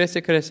crece,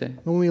 crece, crece.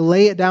 When we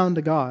lay it down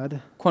to God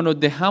Cuando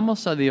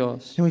dejamos a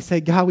Dios, and we say,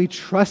 God, we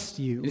trust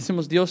y you.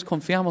 decimos, Dios,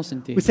 confiamos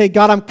en ti. We say,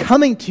 God, I'm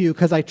coming to you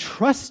because I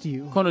trust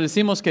you. Cuando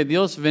decimos que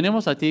Dios,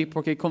 venimos a ti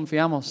porque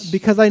confiamos,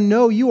 Because I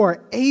know you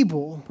are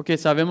able. porque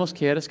sabemos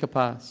que eres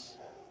capaz.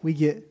 We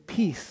get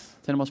peace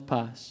Tenemos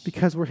paz.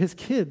 because we're His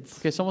kids.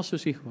 Porque somos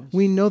sus hijos.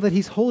 We know that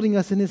He's holding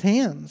us in His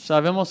hands.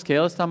 Sabemos que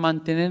Él está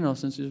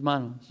manteniéndonos en sus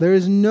manos. There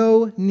is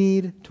no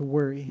need to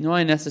worry. No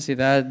hay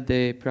necesidad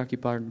de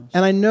preocuparnos.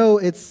 And I know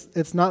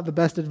it's not the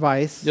best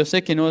advice Yo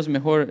sé que no es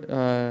mejor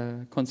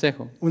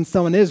consejo when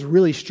someone is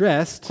really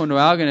stressed cuando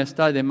alguien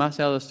está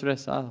demasiado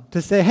estresado.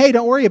 to say, hey,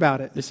 don't worry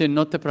about it. Decir,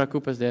 no te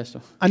preocupes de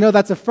eso. I know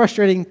that's a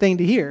frustrating thing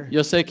to hear.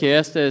 Yo sé que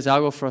este es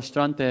algo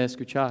frustrante de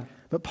escuchar.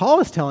 But Paul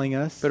is telling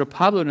us, Pero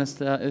Pablo nos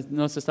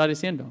está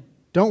diciendo,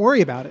 don't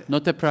worry about it. no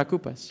te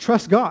preocupes.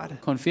 Trust God.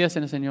 Confías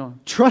en el Señor.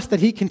 Trust that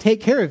He can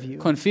take care of you,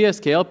 Confías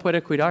que Él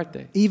puede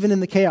cuidarte, even in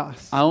the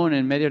chaos, aún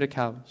en medio de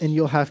caos, and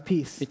you'll have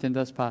peace. y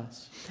tendrás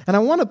paz. And I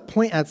want to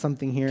point at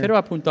something here, Quiero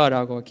apuntar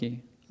algo aquí.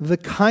 the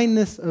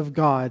kindness of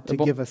God to La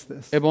bo- give us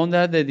this. La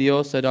bondad de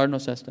Dios de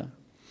darnos esta.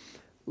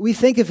 We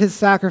think of His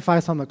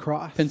sacrifice on the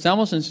cross.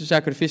 Pensamos en su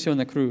sacrificio en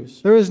la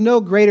cruz. There is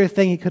no greater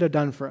thing He could have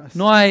done for us.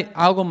 No hay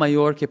algo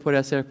mayor que puede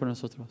hacer por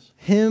nosotros.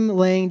 Him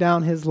laying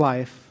down His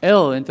life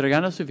Él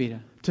entregando su vida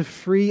to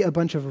free a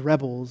bunch of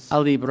rebels, a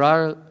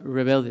librar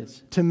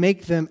rebeldes, to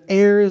make them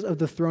heirs of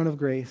the throne of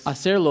grace. a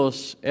ser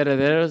los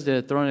herederos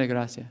del trono de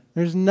gracia.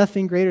 There's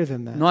nothing greater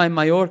than that. No hay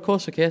mayor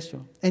cosa que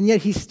esto. And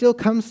yet He still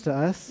comes to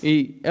us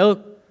Y Él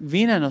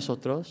vino a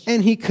nosotros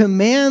and He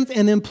commands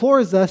and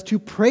implores us to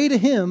pray to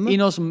Him y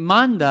nos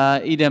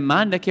manda y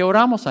demanda que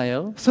oramos a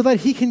Él so that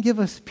He can give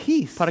us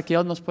peace. para que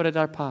Él nos pueda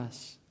dar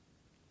paz.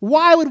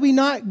 Why would we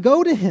not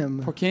go to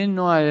Him? ¿Por qué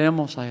no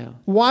haremos a Él?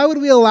 Why would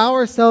we allow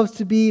ourselves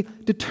to be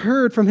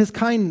deterred from His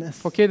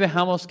kindness? ¿Por qué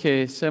dejamos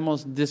que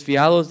seamos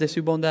desviados de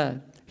su bondad?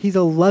 He's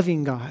a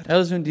loving God.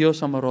 Él es un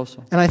Dios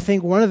amoroso. And I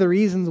think one of the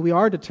reasons we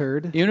are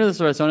deterred Y una de las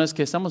razones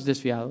que estamos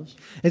desviados,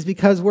 is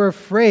because we're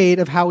afraid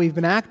of how we've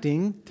been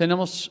acting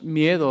tenemos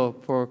miedo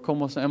por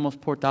cómo hemos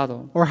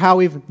portado, or how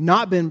we've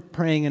not been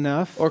praying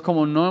enough o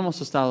cómo no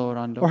hemos estado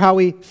orando, or how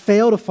we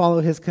fail to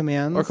follow His o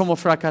commands. cómo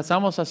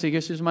fracasamos a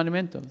seguir sus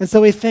mandamientos. And so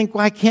we think,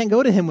 well, I can't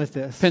go to Him with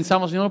this.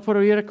 Pensamos, yo no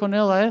puedo ir con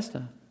Él a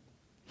esta.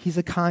 He's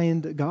a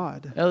kind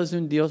God. Él es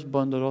un Dios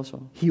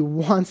bondadoso. He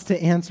wants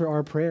to answer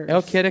our prayers.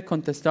 Él quiere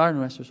contestar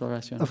nuestras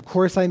oraciones. Of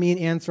course, I mean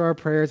answer our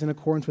prayers in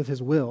accordance with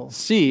His will.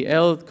 Sí,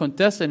 Él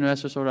contesta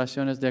nuestras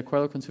oraciones de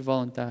acuerdo con su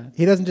voluntad.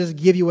 He doesn't just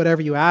give you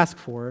whatever you ask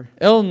for,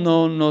 Él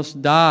no nos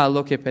da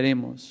lo que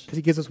pedimos. because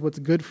He gives us what's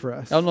good for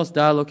us. Él nos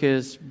da lo que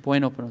es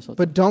bueno para nosotros.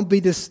 But don't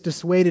be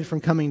dissuaded from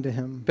coming to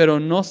Him. Pero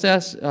no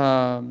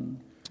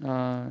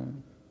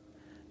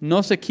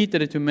no se quite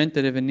de tu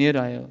mente de venir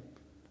a Él.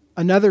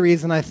 Another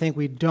reason I think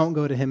we don't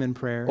go to Him in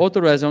prayer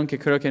Otra razón que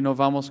creo que no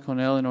vamos con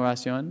Él en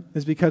oración,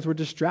 is because we're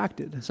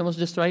distracted. somos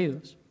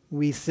distraídos.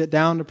 We sit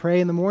down to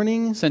pray in the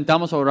morning,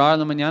 Sentamos a orar en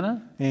la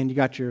mañana, and you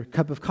got your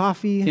cup of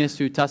coffee, tienes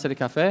tu taza de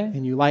café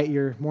and you light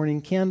your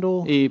morning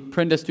candle, y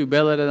prendes tu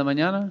vela de la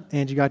mañana,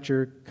 and you got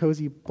your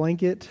cozy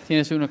blanket.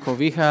 tienes una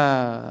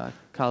cobija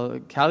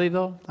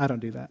cálido. I don't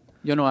do that.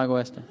 Yo no hago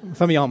esto.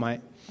 Some of y'all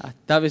might.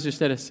 Tal vez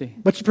ustedes sí.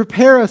 But you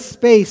prepare a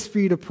space for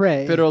you to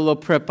pray. Pero lo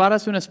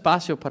preparas un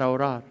espacio para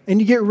orar. And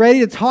you get ready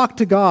to talk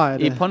to God.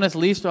 Y pones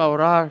listo a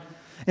orar.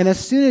 And as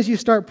soon as you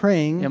start Y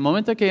praying, el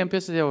momento que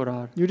empiezas a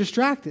orar, you're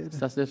distracted.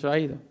 estás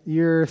distraído.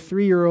 Your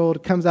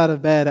 3-year-old comes out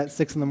of bed at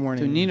 6 in the Tu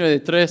morning. niño de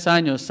 3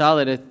 años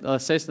sale a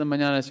las 6 de la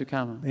mañana de su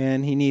cama.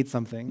 And he needs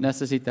something.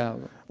 Necesita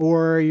algo.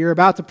 Or you're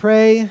about to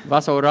pray,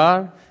 Vas a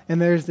orar and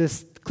there's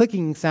this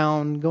clicking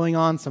sound going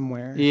on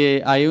somewhere.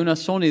 y hay un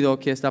sonido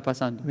que está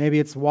pasando. Maybe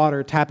it's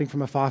water tapping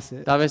from a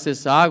faucet. Tal vez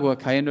es agua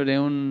cayendo de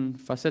un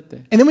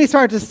facete. And then we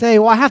start to say,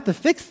 well, I have to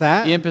fix Y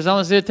that.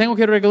 empezamos a decir, tengo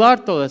que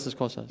arreglar todas esas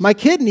cosas. My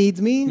kid needs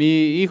me.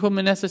 Mi hijo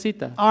me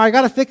necesita. Or I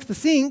got to fix the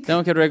sink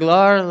Tengo que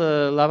arreglar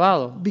el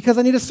lavado. because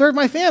I need to serve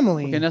my Porque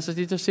family.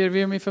 necesito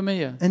servir a mi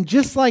familia. And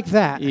just like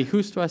that, Y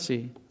justo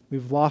así,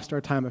 we've lost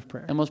our time of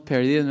prayer. hemos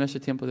perdido nuestro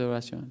tiempo de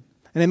oración.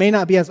 And it may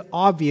not be as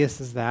obvious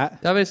as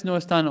that. Tal vez no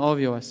es tan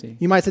obvio así.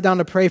 You might sit down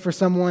to pray for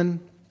someone,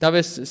 Tal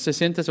vez se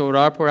sientes a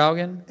orar por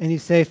alguien and you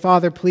say,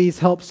 Father, please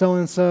help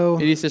so-and-so.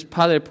 y dices,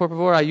 Padre, por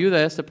favor, ayuda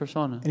a esta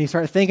persona. And you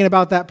start thinking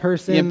about that Y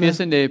person,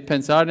 empiezan a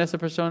pensar en esa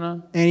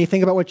persona and you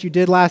think about what you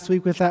did last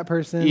week with that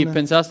person, y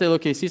pensaste lo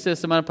que hiciste la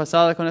semana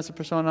pasada con esa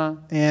persona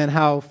and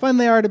how fun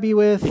they are to be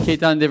with, y qué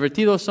tan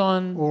divertidos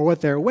son or what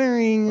they're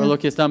wearing, o lo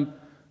que están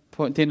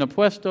tienen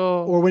puesto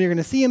or when you're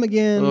going to see them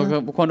again,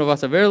 o cuando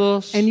vas a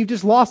verlos. and you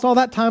just lost all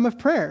that time of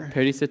prayer.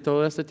 Perdiste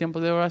todo este tiempo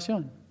de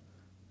oración.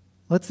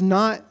 Let's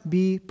not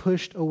be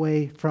pushed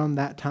away from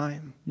that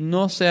time.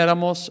 No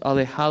seamos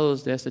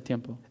alejados de este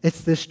tiempo.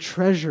 It's this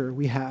treasure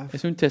we have,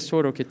 Es un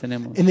tesoro que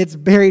tenemos and it's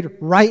buried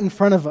right in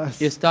front of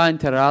us. y está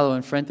enterrado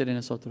enfrente de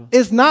nosotros.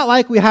 It's not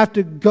like we have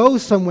to go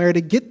somewhere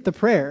to get the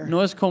prayer.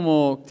 No es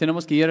como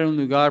tenemos que ir a un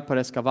lugar para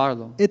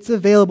excavarlo. It's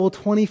available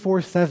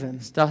 24/7.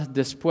 Estás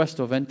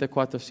dispuesto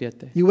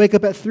 24/7. You wake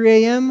up at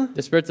 3 a.m.,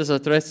 Despiertas a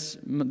 3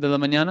 de la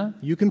mañana,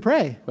 you can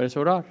pray. puedes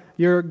orar.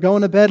 You're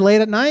going to bed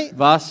late at night,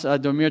 Vas a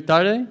dormir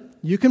tarde,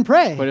 you can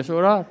pray. puedes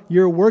orar.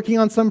 You're working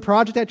on some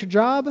project at your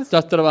job,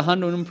 Estás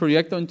trabajando en un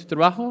proyecto en tu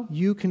trabajo,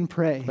 you can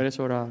pray. puedes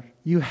orar.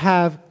 You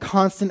have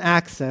constant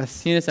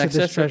access Tienes to this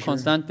acceso treasure.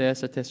 constante a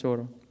ese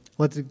tesoro.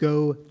 Let's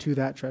go to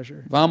that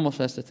treasure. Vamos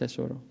a este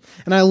tesoro.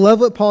 And I love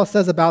what Paul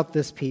says about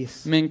this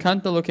peace. Me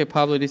encanta lo que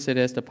Pablo dice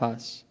de esta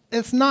paz.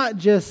 It's not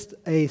just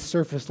a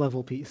surface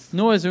level peace.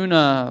 No es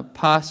una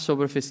paz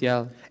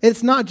superficial.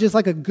 It's not just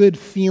like a good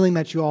feeling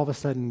that you all of a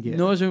sudden get.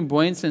 No es una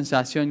buena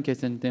sensación que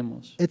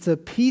tenemos. It's a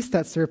peace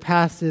that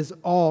surpasses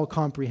all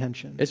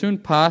comprehension. Es una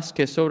paz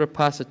que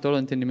sobrepasa todo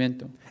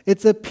entendimiento.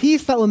 It's a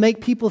peace that will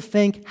make people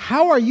think,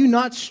 how are you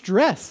not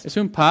stressed? Es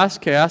una paz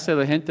que hace a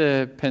la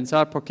gente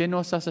pensar, ¿por qué no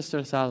estás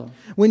estresado?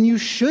 When you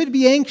should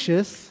be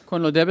anxious,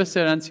 Cuando debes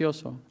ser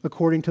ansioso.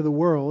 according to the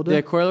world, De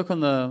acuerdo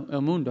con el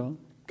mundo,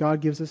 God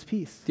gives us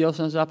peace. Dios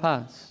nos da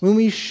paz. When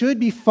we should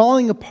be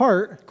falling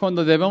apart,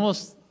 Cuando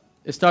debemos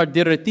estar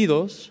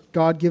derretidos,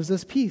 God gives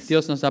us peace.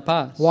 Dios nos da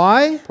paz.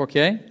 Why? ¿Por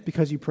qué?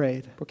 Because you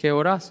prayed. Porque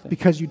oraste.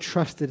 Because you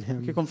trusted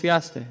Porque Him.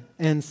 confiaste.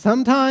 And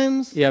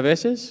sometimes Y a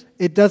veces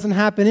it doesn't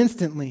happen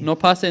instantly. no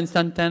pasa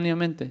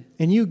instantáneamente.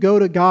 And you go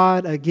to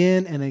God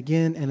again and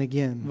again and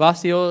again.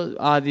 Vas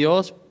a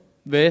Dios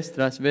vez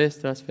tras vez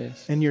tras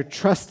vez. And you're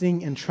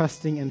trusting and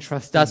trusting and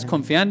trusting Estás Him.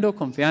 confiando,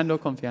 confiando,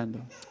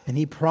 confiando. And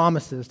He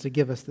promises to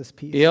give us this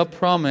peace. Y Él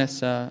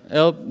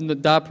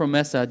da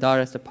promesa a dar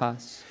esta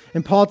paz.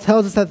 And Paul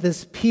tells us that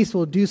this peace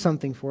will do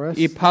something for us.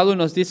 Y Pablo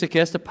nos dice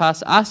que esta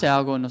paz hace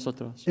algo en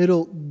nosotros.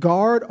 It'll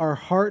guard our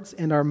hearts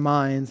and our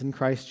minds in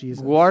Christ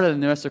Jesus. Guarda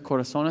nuestros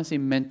corazones y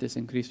mentes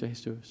en Cristo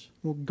Jesús.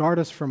 Will guard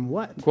us from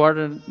what?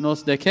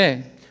 Guárdanos de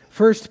qué?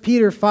 1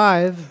 Peter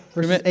 5, verses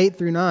Primer- 8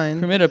 through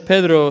 9. 1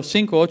 Pedro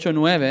 5, 8,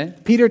 9.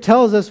 Peter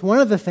tells us one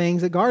of the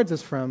things that guards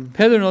us from.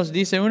 Pedro nos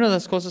dice una de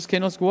las cosas que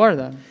nos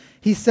guarda.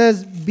 He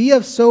says, be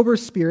of sober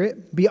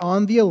spirit, be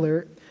on the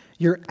alert.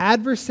 Your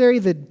adversary,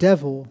 the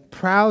devil,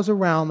 prowls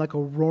around like a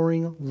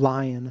roaring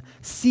lion,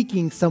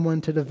 seeking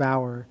someone to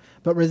devour.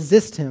 But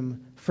resist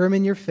him, firm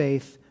in your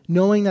faith,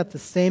 knowing that the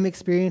same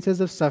experiences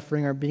of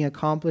suffering are being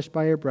accomplished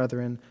by your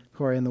brethren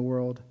who are in the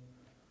world.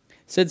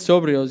 Sed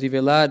sobrios y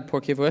velad,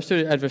 porque vuestro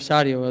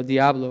adversario, el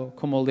diablo,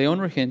 como león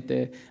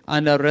rugiente,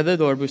 anda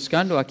alrededor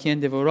buscando a quien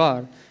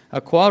devorar,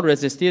 a cual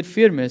resistid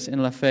firmes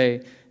en la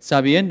fe,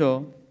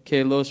 sabiendo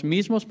que los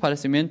mismos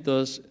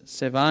padecimientos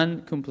se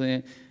van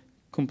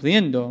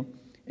cumpliendo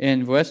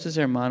en vuestros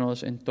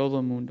hermanos en todo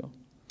el mundo.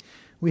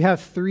 We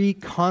have 3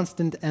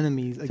 constant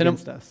enemies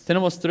against us.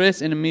 Tenemos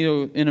 3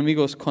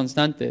 enemigos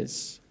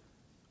constantes.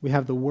 We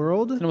have the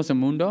world Tenemos el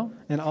mundo,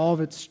 and all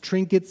of its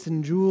trinkets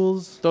and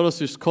jewels, todas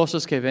sus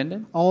cosas que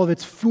venden, all of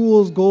its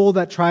fool's gold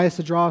that tries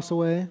to draw us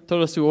away.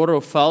 todo su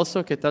oro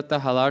falso que trata de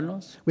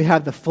jalarnos. We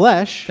have the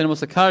flesh,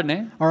 Tenemos la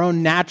carne, our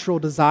own natural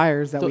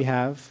desires that we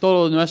have,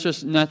 todos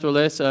nuestros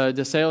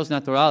deseos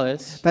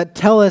naturales, that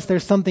tell us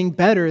there's something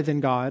better than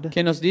God.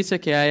 que nos dice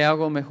que hay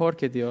algo mejor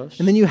que Dios.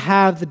 And then you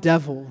have the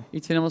devil, Y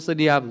tenemos el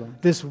diablo,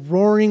 this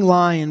roaring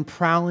lion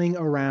prowling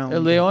el around.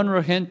 león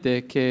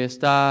rugente que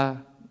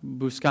está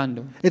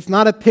buscando. It's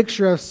not a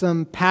picture of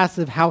some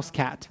passive house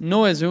cat.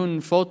 No es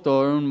un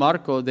foto o un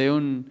marco de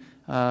un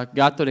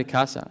gato de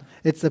casa.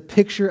 It's a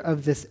picture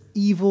of this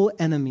evil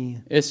enemy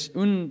Es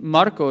un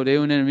marco de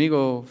un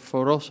enemigo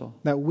foroso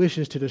that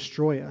wishes to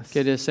destroy us.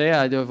 que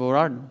desea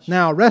devorarnos.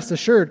 Now, rest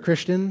assured,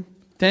 Christian,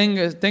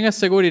 Tenga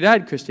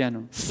seguridad,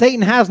 cristiano.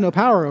 Satan has no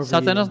power over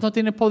Satanás you. no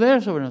tiene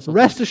poder sobre nosotros.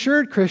 Rest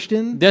assured,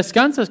 Christian,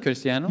 Descansas,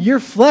 cristiano. your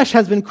flesh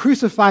has been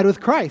crucified with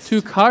Christ.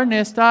 Tu carne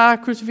está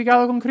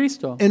crucificado con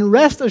Cristo. And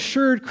rest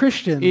assured,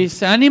 Christian, Y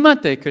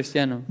anímate,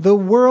 cristiano. the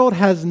world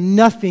has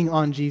nothing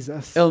on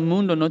Jesus. El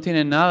mundo no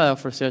tiene nada a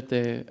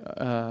ofrecerte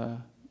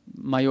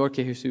mayor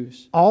que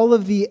Jesús. All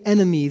of the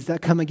enemies that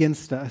come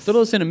against us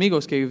Todos los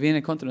enemigos que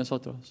vienen contra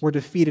nosotros were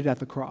defeated at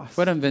the cross.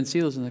 fueron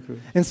vencidos en la cruz.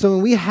 And so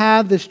when we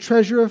have this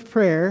treasure of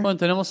prayer, Cuando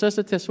tenemos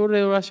este tesoro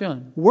de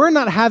oración, we're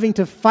not having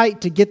to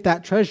fight to get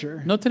that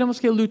treasure. no tenemos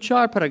que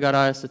luchar para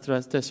ganar este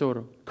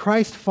tesoro.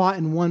 Christ fought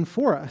and won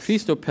for us.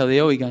 Cristo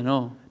peleó y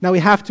ganó. Now we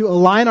have to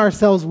align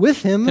ourselves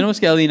with Him. Tenemos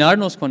que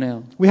alinearnos con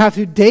Él. We have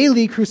to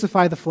daily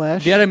crucify the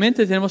flesh.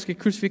 Diariamente tenemos que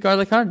crucificar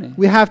la carne.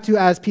 We have to,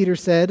 as Peter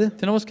said,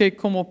 Tenemos que,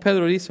 como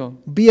Pedro hizo,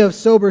 be of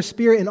sober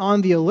spirit and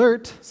on the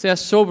alert. ser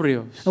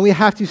sobrios And we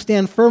have to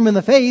stand firm in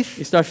the faith.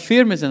 y estar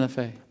firmes en la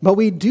fe. But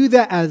we do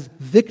that as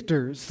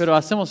victors, Pero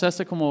hacemos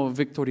esto como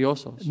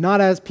victoriosos, not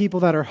as people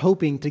that are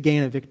hoping to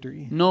gain a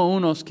victory. no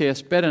unos que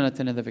esperan a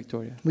tener la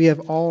victoria. We have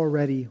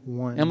already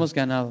won. Hemos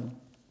ganado.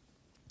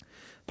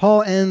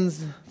 Paul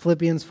ends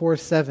Philippians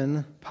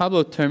 4:7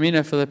 Pablo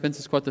termina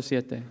Filipenses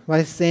 4:7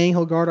 by saying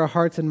he'll guard our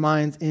hearts and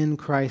minds in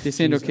Christ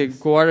diciendo que Jesus.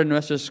 guarda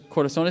nuestros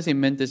corazones y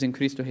mentes en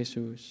Cristo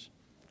Jesús.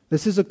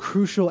 This is a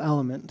crucial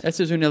element.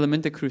 Este es un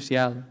elemento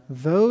crucial.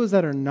 Those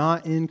that are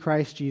not in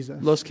Christ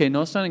Jesus Los que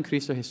no están en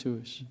Cristo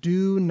Jesús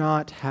do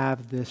not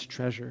have this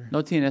treasure.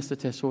 no tienen este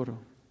tesoro.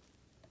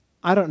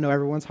 I don't know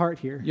everyone's heart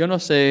here. Yo no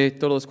sé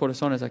todos los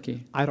corazones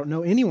aquí. I don't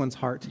know anyone's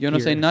heart Yo no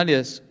sé here.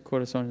 nadie's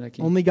corazones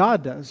aquí. Only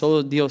God does.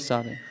 Solo Dios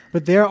sabe.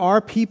 But there are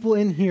people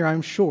in here,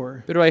 I'm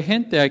sure, Pero hay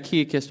gente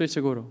aquí que estoy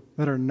seguro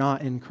that are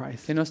not in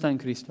Christ, que no está en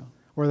Cristo.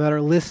 or that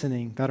are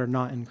listening that are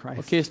not in O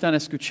Christ. que están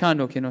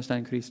escuchando que no está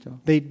en Cristo.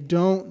 They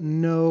don't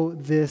know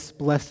this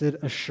blessed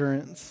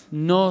assurance.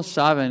 No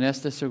saben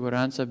esta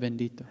seguranza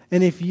bendita.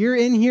 And if you're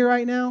in here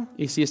right now,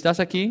 Y si estás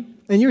aquí,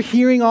 and you're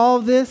hearing all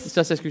of this,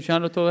 estás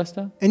escuchando todo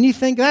esto, and you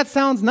think, that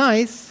sounds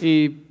nice,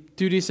 y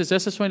tú dices,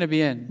 eso suena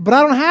bien, but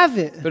I don't have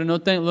it. pero no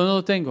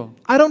lo tengo.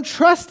 I don't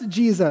trust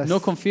Jesus. No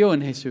confío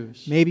en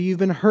Jesús. Maybe you've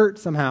been hurt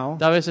somehow,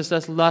 Tal vez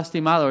estás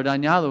lastimado o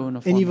dañado de una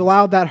and you've forma.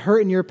 allowed that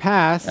hurt in your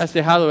past Has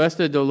dejado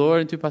este dolor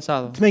en tu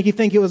pasado to make you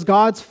think it was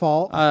God's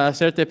fault, a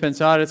hacerte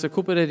pensar, es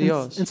culpa de and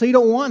Dios. so you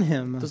don't want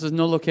Him. Entonces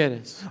no lo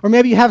quieres. Or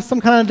maybe you have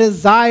some kind of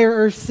desire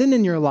or sin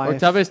in your O life,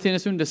 tal vez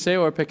tienes un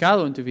deseo o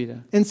pecado en tu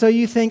vida. and so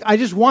you think, I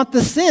just want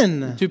the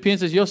sin. Tú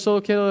piensas, yo solo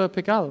quiero el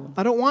pecado.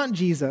 I don't want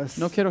Jesus.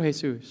 No quiero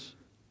Jesús.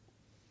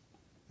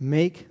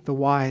 Make the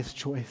wise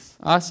choice.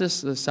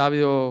 Haces la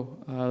sabio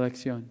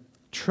elección.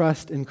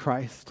 Trust in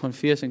Christ.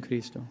 Confías en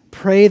Cristo.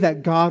 Pray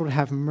that God would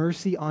have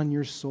mercy on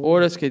your soul,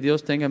 Oras que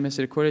Dios tenga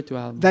misericordia de tu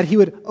alma. that He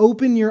would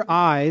open your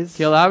eyes,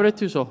 Que Él abre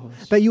tus ojos.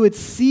 that you would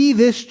see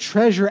this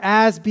treasure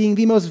as being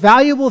the most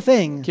valuable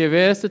thing, Que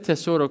ve este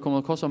tesoro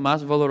como cosa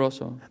más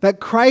valoroso.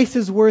 that Christ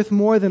is worth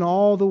more than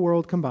all the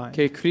world combined,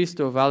 Que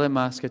Cristo vale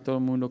más que todo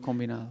el mundo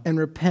combinado. and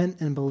repent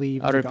and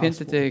believe the gospel.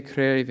 Arrepiéntete y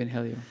creer el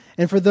evangelio.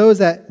 And for those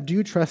that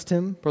do trust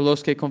Him, Por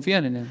los que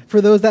confían en Él. for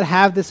those that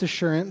have this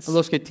assurance,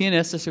 Los que tienen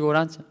esta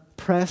seguridad.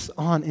 press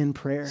on in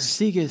prayer.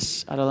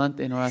 Sigues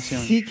adelante en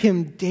oración. Seek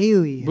Him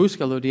daily.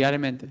 Búscalo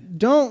diariamente.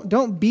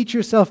 Don't beat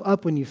yourself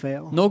up when you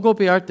fail. No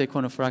golpearte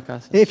cuando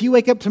fracasas. If you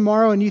wake up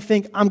tomorrow and you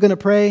think, I'm going to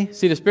pray,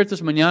 Si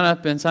despiertas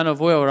mañana pensando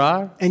voy a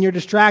orar, and you're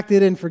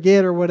distracted and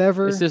forget or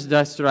whatever, estés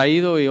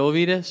distraído y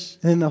olvides,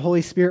 and then the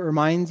Holy Spirit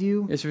reminds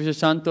you, el Espíritu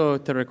Santo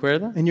te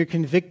recuerda, and you're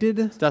convicted,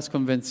 estás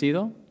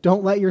convencido,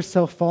 don't let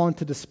yourself fall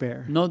into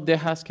despair. no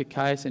dejas que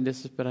caes en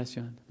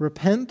desesperación.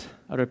 Repent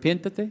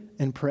Arrepiéntate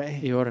and pray.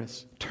 y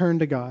ores. Turn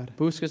to God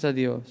Buscas a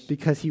Dios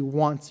because He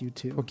wants you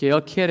to, porque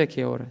Él quiere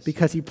que ores.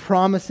 because He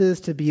promises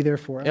to be there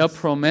for Él us,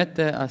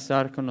 promete a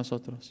estar con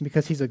nosotros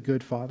because He's a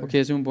good Father. porque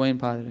es un buen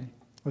Padre.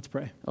 Let's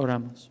pray.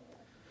 Oramos.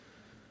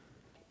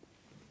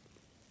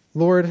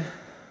 Lord,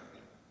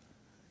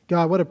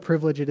 God, what a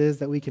privilege it is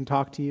that we can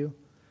talk to You.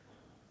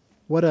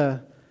 What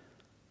a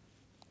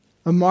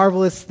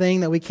marvelous thing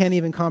that we can't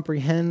even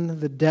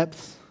comprehend the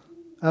depths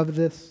of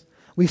this.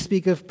 We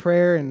speak of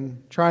prayer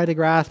and try to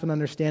grasp an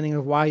understanding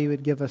of why You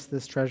would give us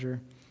this treasure.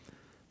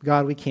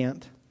 God, we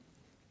can't.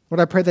 Lord,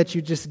 I pray that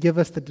You just give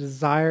us the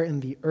desire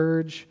and the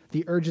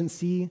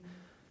urgency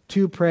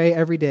to pray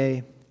every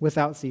day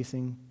without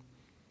ceasing.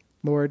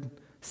 Lord,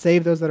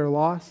 save those that are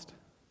lost.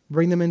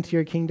 Bring them into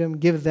Your kingdom.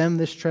 Give them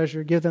this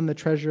treasure. Give them the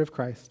treasure of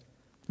Christ.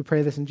 We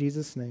pray this in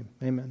Jesus' name.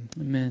 Amen.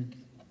 Amen.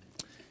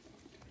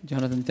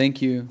 Jonathan,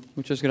 thank you.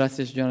 Muchas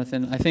gracias,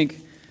 Jonathan. I think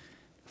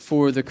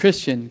for the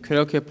Christian,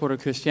 creo que por el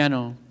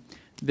cristiano,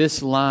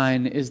 this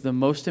line is the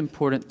most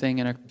important thing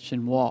in our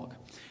Christian walk.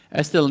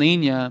 Esta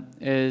línea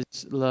es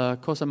la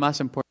cosa más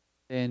importante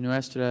en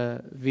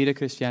nuestra vida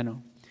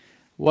cristiana.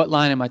 What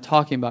line am I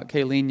talking about?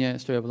 ¿Qué línea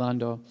estoy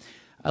hablando?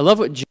 I love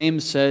what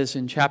James says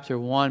in chapter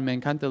 1. Me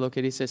encanta lo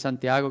que dice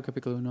Santiago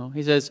capítulo 1.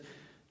 He says,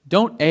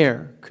 don't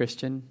err,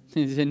 Christian.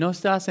 He dice, no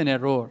estás en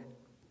error.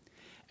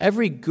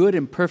 Every good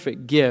and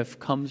perfect gift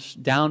comes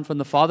down from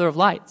the Father of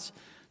lights.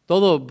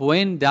 Todo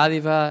buen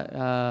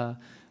dádiva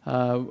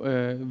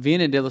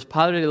viene de los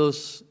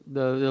padres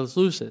de los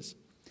luces.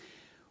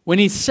 When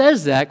he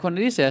says that,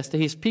 cuando dice esto,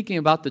 he's speaking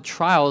about the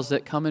trials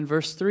that come in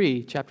verse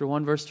 3, chapter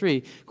 1, verse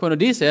 3. Cuando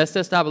dice esto,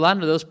 está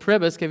hablando de los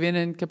pruebas que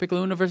vienen en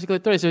capítulo 1,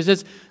 versículo 3. So he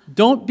says,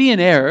 don't be in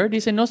error.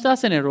 Dice, no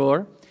estás en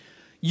error.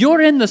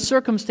 You're in the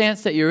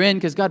circumstance that you're in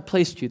because God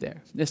placed you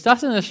there.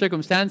 Estás en la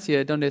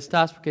circunstancia donde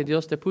estás porque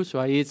Dios te puso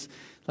ahí. It's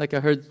like I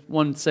heard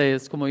one say,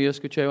 es como yo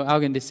escuché a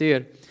alguien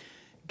decir,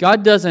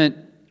 God doesn't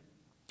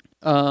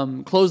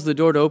close the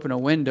door to open a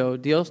window.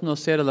 Dios no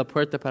cierra la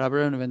puerta para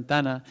abrir una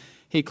ventana.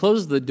 He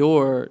closed the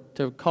door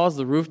to cause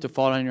the roof to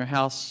fall on your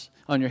house,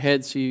 on your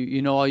head, so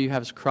you know all you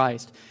have is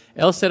Christ.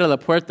 Él cierra la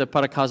puerta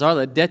para causar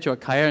el techo a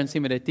caer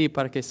encima de ti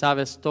para que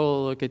sabes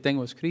todo lo que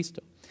tengo es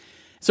Cristo.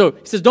 So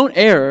he says, don't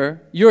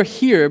err. You're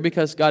here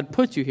because God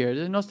put you here.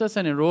 No estás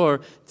en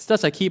error.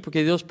 Estás aquí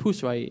porque Dios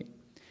puso ahí.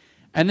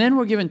 And then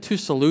we're given two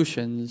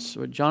solutions.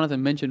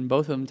 Jonathan mentioned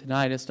both of them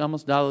tonight.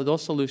 Estamos dado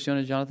dos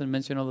soluciones. Jonathan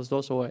mencionó las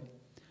dos hoy.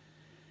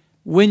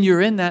 When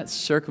you're in that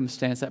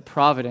circumstance, that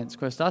providence,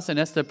 cuando estás en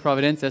esta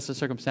providencia, esta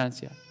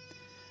circunstancia,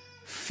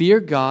 fear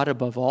God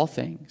above all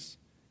things.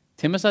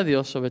 Temas a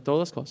Dios sobre todas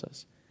las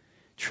cosas.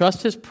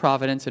 Trust His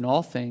providence in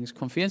all things.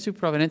 Confía en su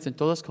providencia en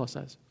todas las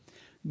cosas.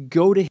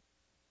 Go to Him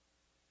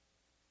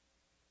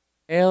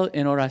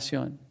en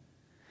oración.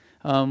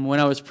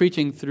 When I was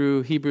preaching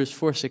through Hebrews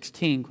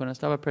 4:16, cuando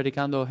estaba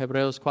predicando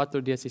Hebreos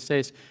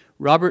 4:16,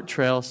 Robert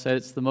Trail said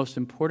it's the most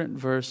important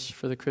verse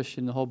for the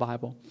Christian in the whole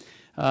Bible.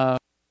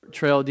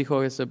 Trail dijo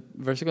que es el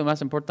versículo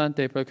más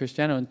importante para el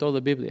cristiano en toda la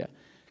Biblia,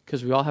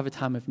 because we all have a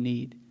time of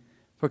need.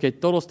 Porque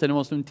todos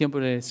tenemos un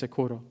tiempo de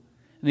seguro.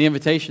 And the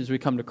invitations we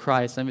come to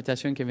Christ, la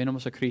invitación que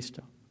venimos a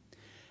Cristo.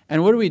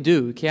 And what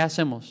do? ¿Qué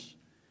hacemos?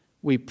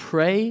 We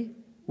pray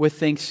with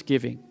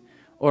thanksgiving.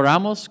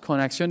 Oramos con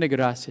acción de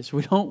gracias.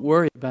 We don't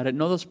worry about it.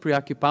 No nos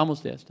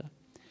preocupamos de esto.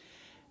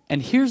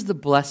 And here's the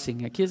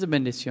blessing. Aquí es la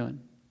bendición.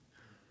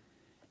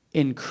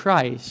 In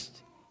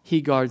Christ,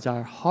 He guards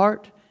our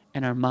heart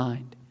and our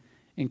mind.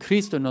 En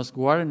Cristo nos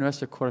guarda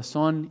nuestro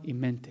corazón y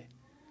mente.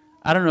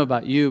 I don't know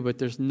about you, but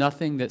there's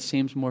nothing that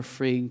seems more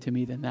freeing to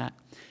me than that.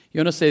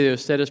 Yo no sé de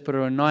ustedes,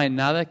 pero no hay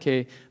nada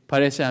que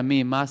parece a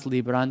mí más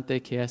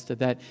librante que esto,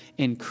 that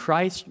in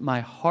Christ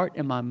my heart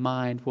and my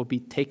mind will be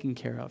taken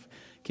care of.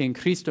 Que en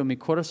Cristo mi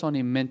corazón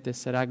y mente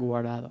será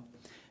guardado.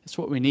 It's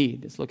what we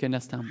need. It's lo que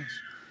necesitamos.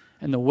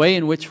 And the way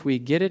in which we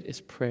get it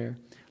is prayer.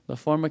 La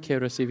forma que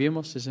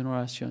recibimos es en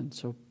oración.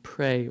 So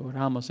pray,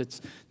 oramos.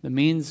 It's the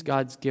means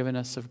God's given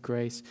us of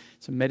grace.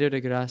 It's a medio de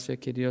gracia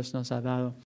que Dios nos ha dado.